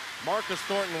game. Marcus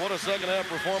Thornton, what a second half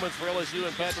performance for LSU,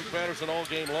 and Patrick Patterson all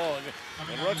game long.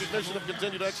 In recognition of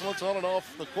continued excellence on and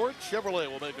off the court, Chevrolet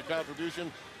will make a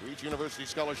contribution to each university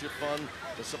scholarship fund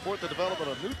to support the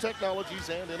development of new technologies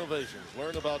and innovations.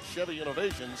 Learn about Chevy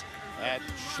innovations at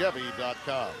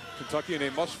Chevy.com. Kentucky in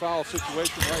a must-foul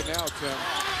situation right now, Tim.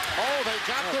 Oh, they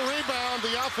got the rebound.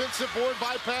 The offensive board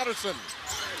by Patterson.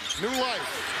 New life.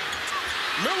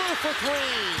 Miller for 3.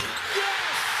 Yes!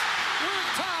 We're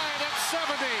tied at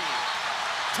 70.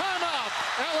 Timeout,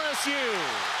 LSU.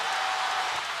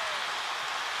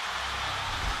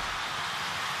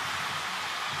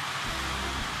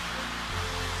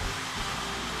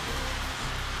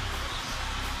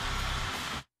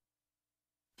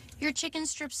 Your chicken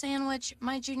strip sandwich,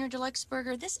 my junior deluxe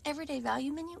burger, this everyday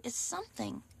value menu is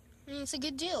something. It's a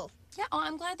good deal. Yeah, oh,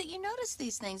 I'm glad that you noticed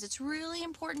these things. It's really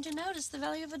important to notice the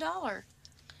value of $1.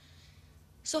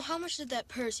 So how much did that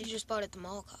purse you just bought at the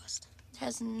mall cost? It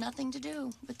has nothing to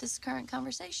do with this current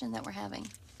conversation that we're having.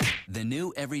 The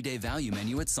new everyday value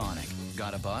menu at Sonic.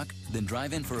 Got a buck? Then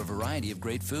drive in for a variety of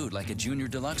great food like a junior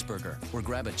deluxe burger or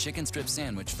grab a chicken strip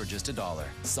sandwich for just $1.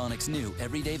 Sonic's new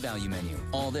everyday value menu.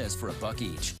 All this for $1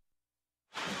 each.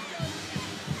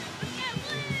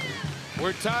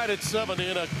 We're tied at 70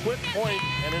 and a quick point,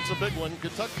 and it's a big one.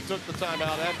 Kentucky took the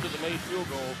timeout after the made field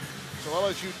goal, so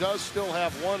LSU does still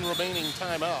have one remaining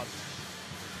timeout.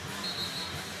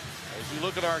 As you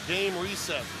look at our game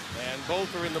reset, and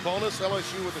both are in the bonus,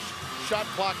 LSU with the shot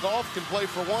clock off can play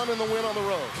for 1 and the win on the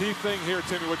road. Key thing here,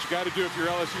 Timmy, what you got to do if you're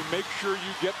LSU, make sure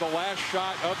you get the last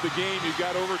shot of the game. You've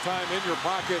got overtime in your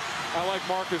pocket. I like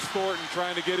Marcus Thornton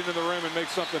trying to get into the rim and make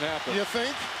something happen. You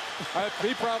think?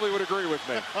 He probably would agree with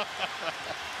me.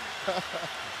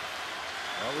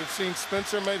 Well, we've seen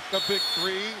Spencer make a big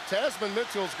 3. Tasman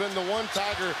Mitchell's been the one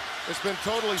Tiger that's been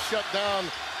totally shut down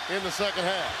in the second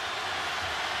half.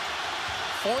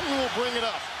 Thornton will bring it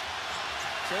up.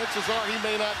 Chances are he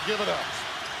may not give it up.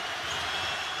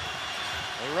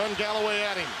 They run Galloway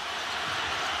at him.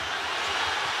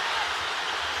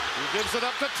 He gives it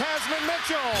up to Tasman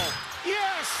Mitchell.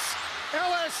 Yes!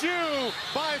 LSU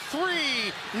by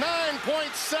 3,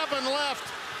 9.7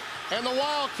 left, and the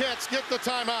Wildcats get the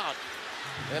timeout.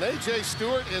 And A.J.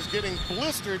 Stewart is getting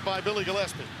blistered by Billy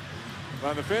Gillespie.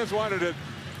 Well, the fans wanted to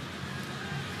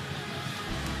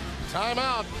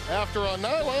Timeout after a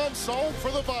nylon song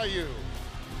for the Bayou.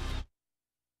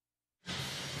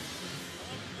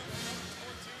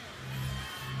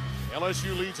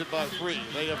 LSU leads it by 3.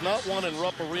 They have not won in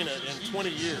Rupp Arena in 20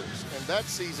 years. And that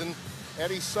season,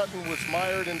 Eddie Sutton was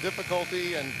mired in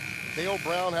difficulty, and Dale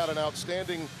Brown had an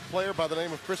outstanding player by the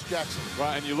name of Chris Jackson.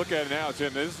 Right, and you look at it now,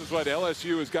 Tim, this is what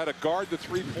LSU has got to guard the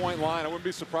three-point line. I wouldn't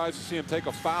be surprised to see him take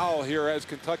a foul here as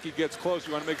Kentucky gets close.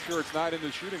 You want to make sure it's not in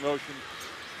the shooting motion.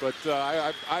 But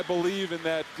I believe in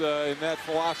that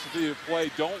philosophy of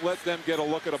play. Don't let them get a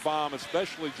look at a bomb,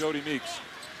 especially Jody Meeks.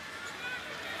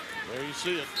 There you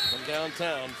see it from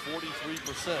downtown,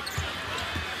 43%.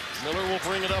 Miller will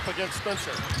bring it up against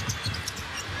Spencer.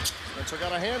 Spencer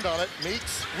got a hand on it.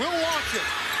 Meeks will launch it.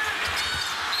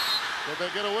 Did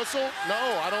they get a whistle?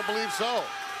 No, I don't believe so.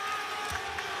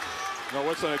 No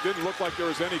whistle. It didn't look like there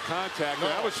was any contact. No.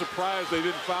 I was surprised they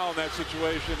didn't foul in that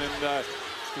situation, and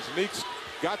because Meeks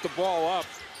got the ball up.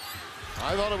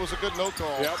 I thought it was a good no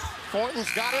call. Yep.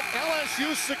 Thornton's got it.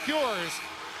 LSU secures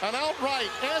an outright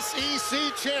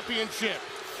SEC championship.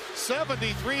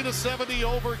 73-70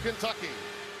 over Kentucky.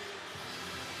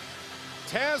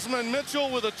 Tasman Mitchell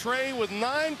with a tray with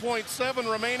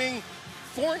 9.7 remaining.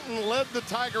 Thornton led the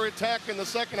Tiger attack in the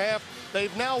second half.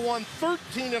 They've now won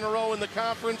 13 in a row in the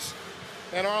conference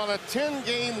and are on a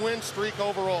 10-game win streak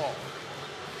overall.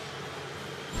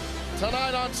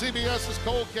 Tonight on CBS is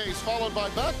Cold Case, followed by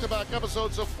back-to-back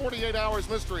episodes of 48 Hours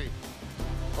Mystery.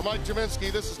 For Mike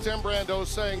Jaminski, this is Tim Brando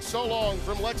saying so long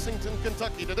from Lexington,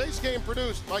 Kentucky. Today's game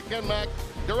produced by Ken Mack,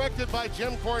 directed by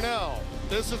Jim Cornell.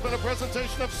 This has been a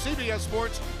presentation of CBS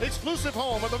Sports, exclusive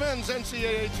home of the Men's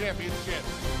NCAA Championship.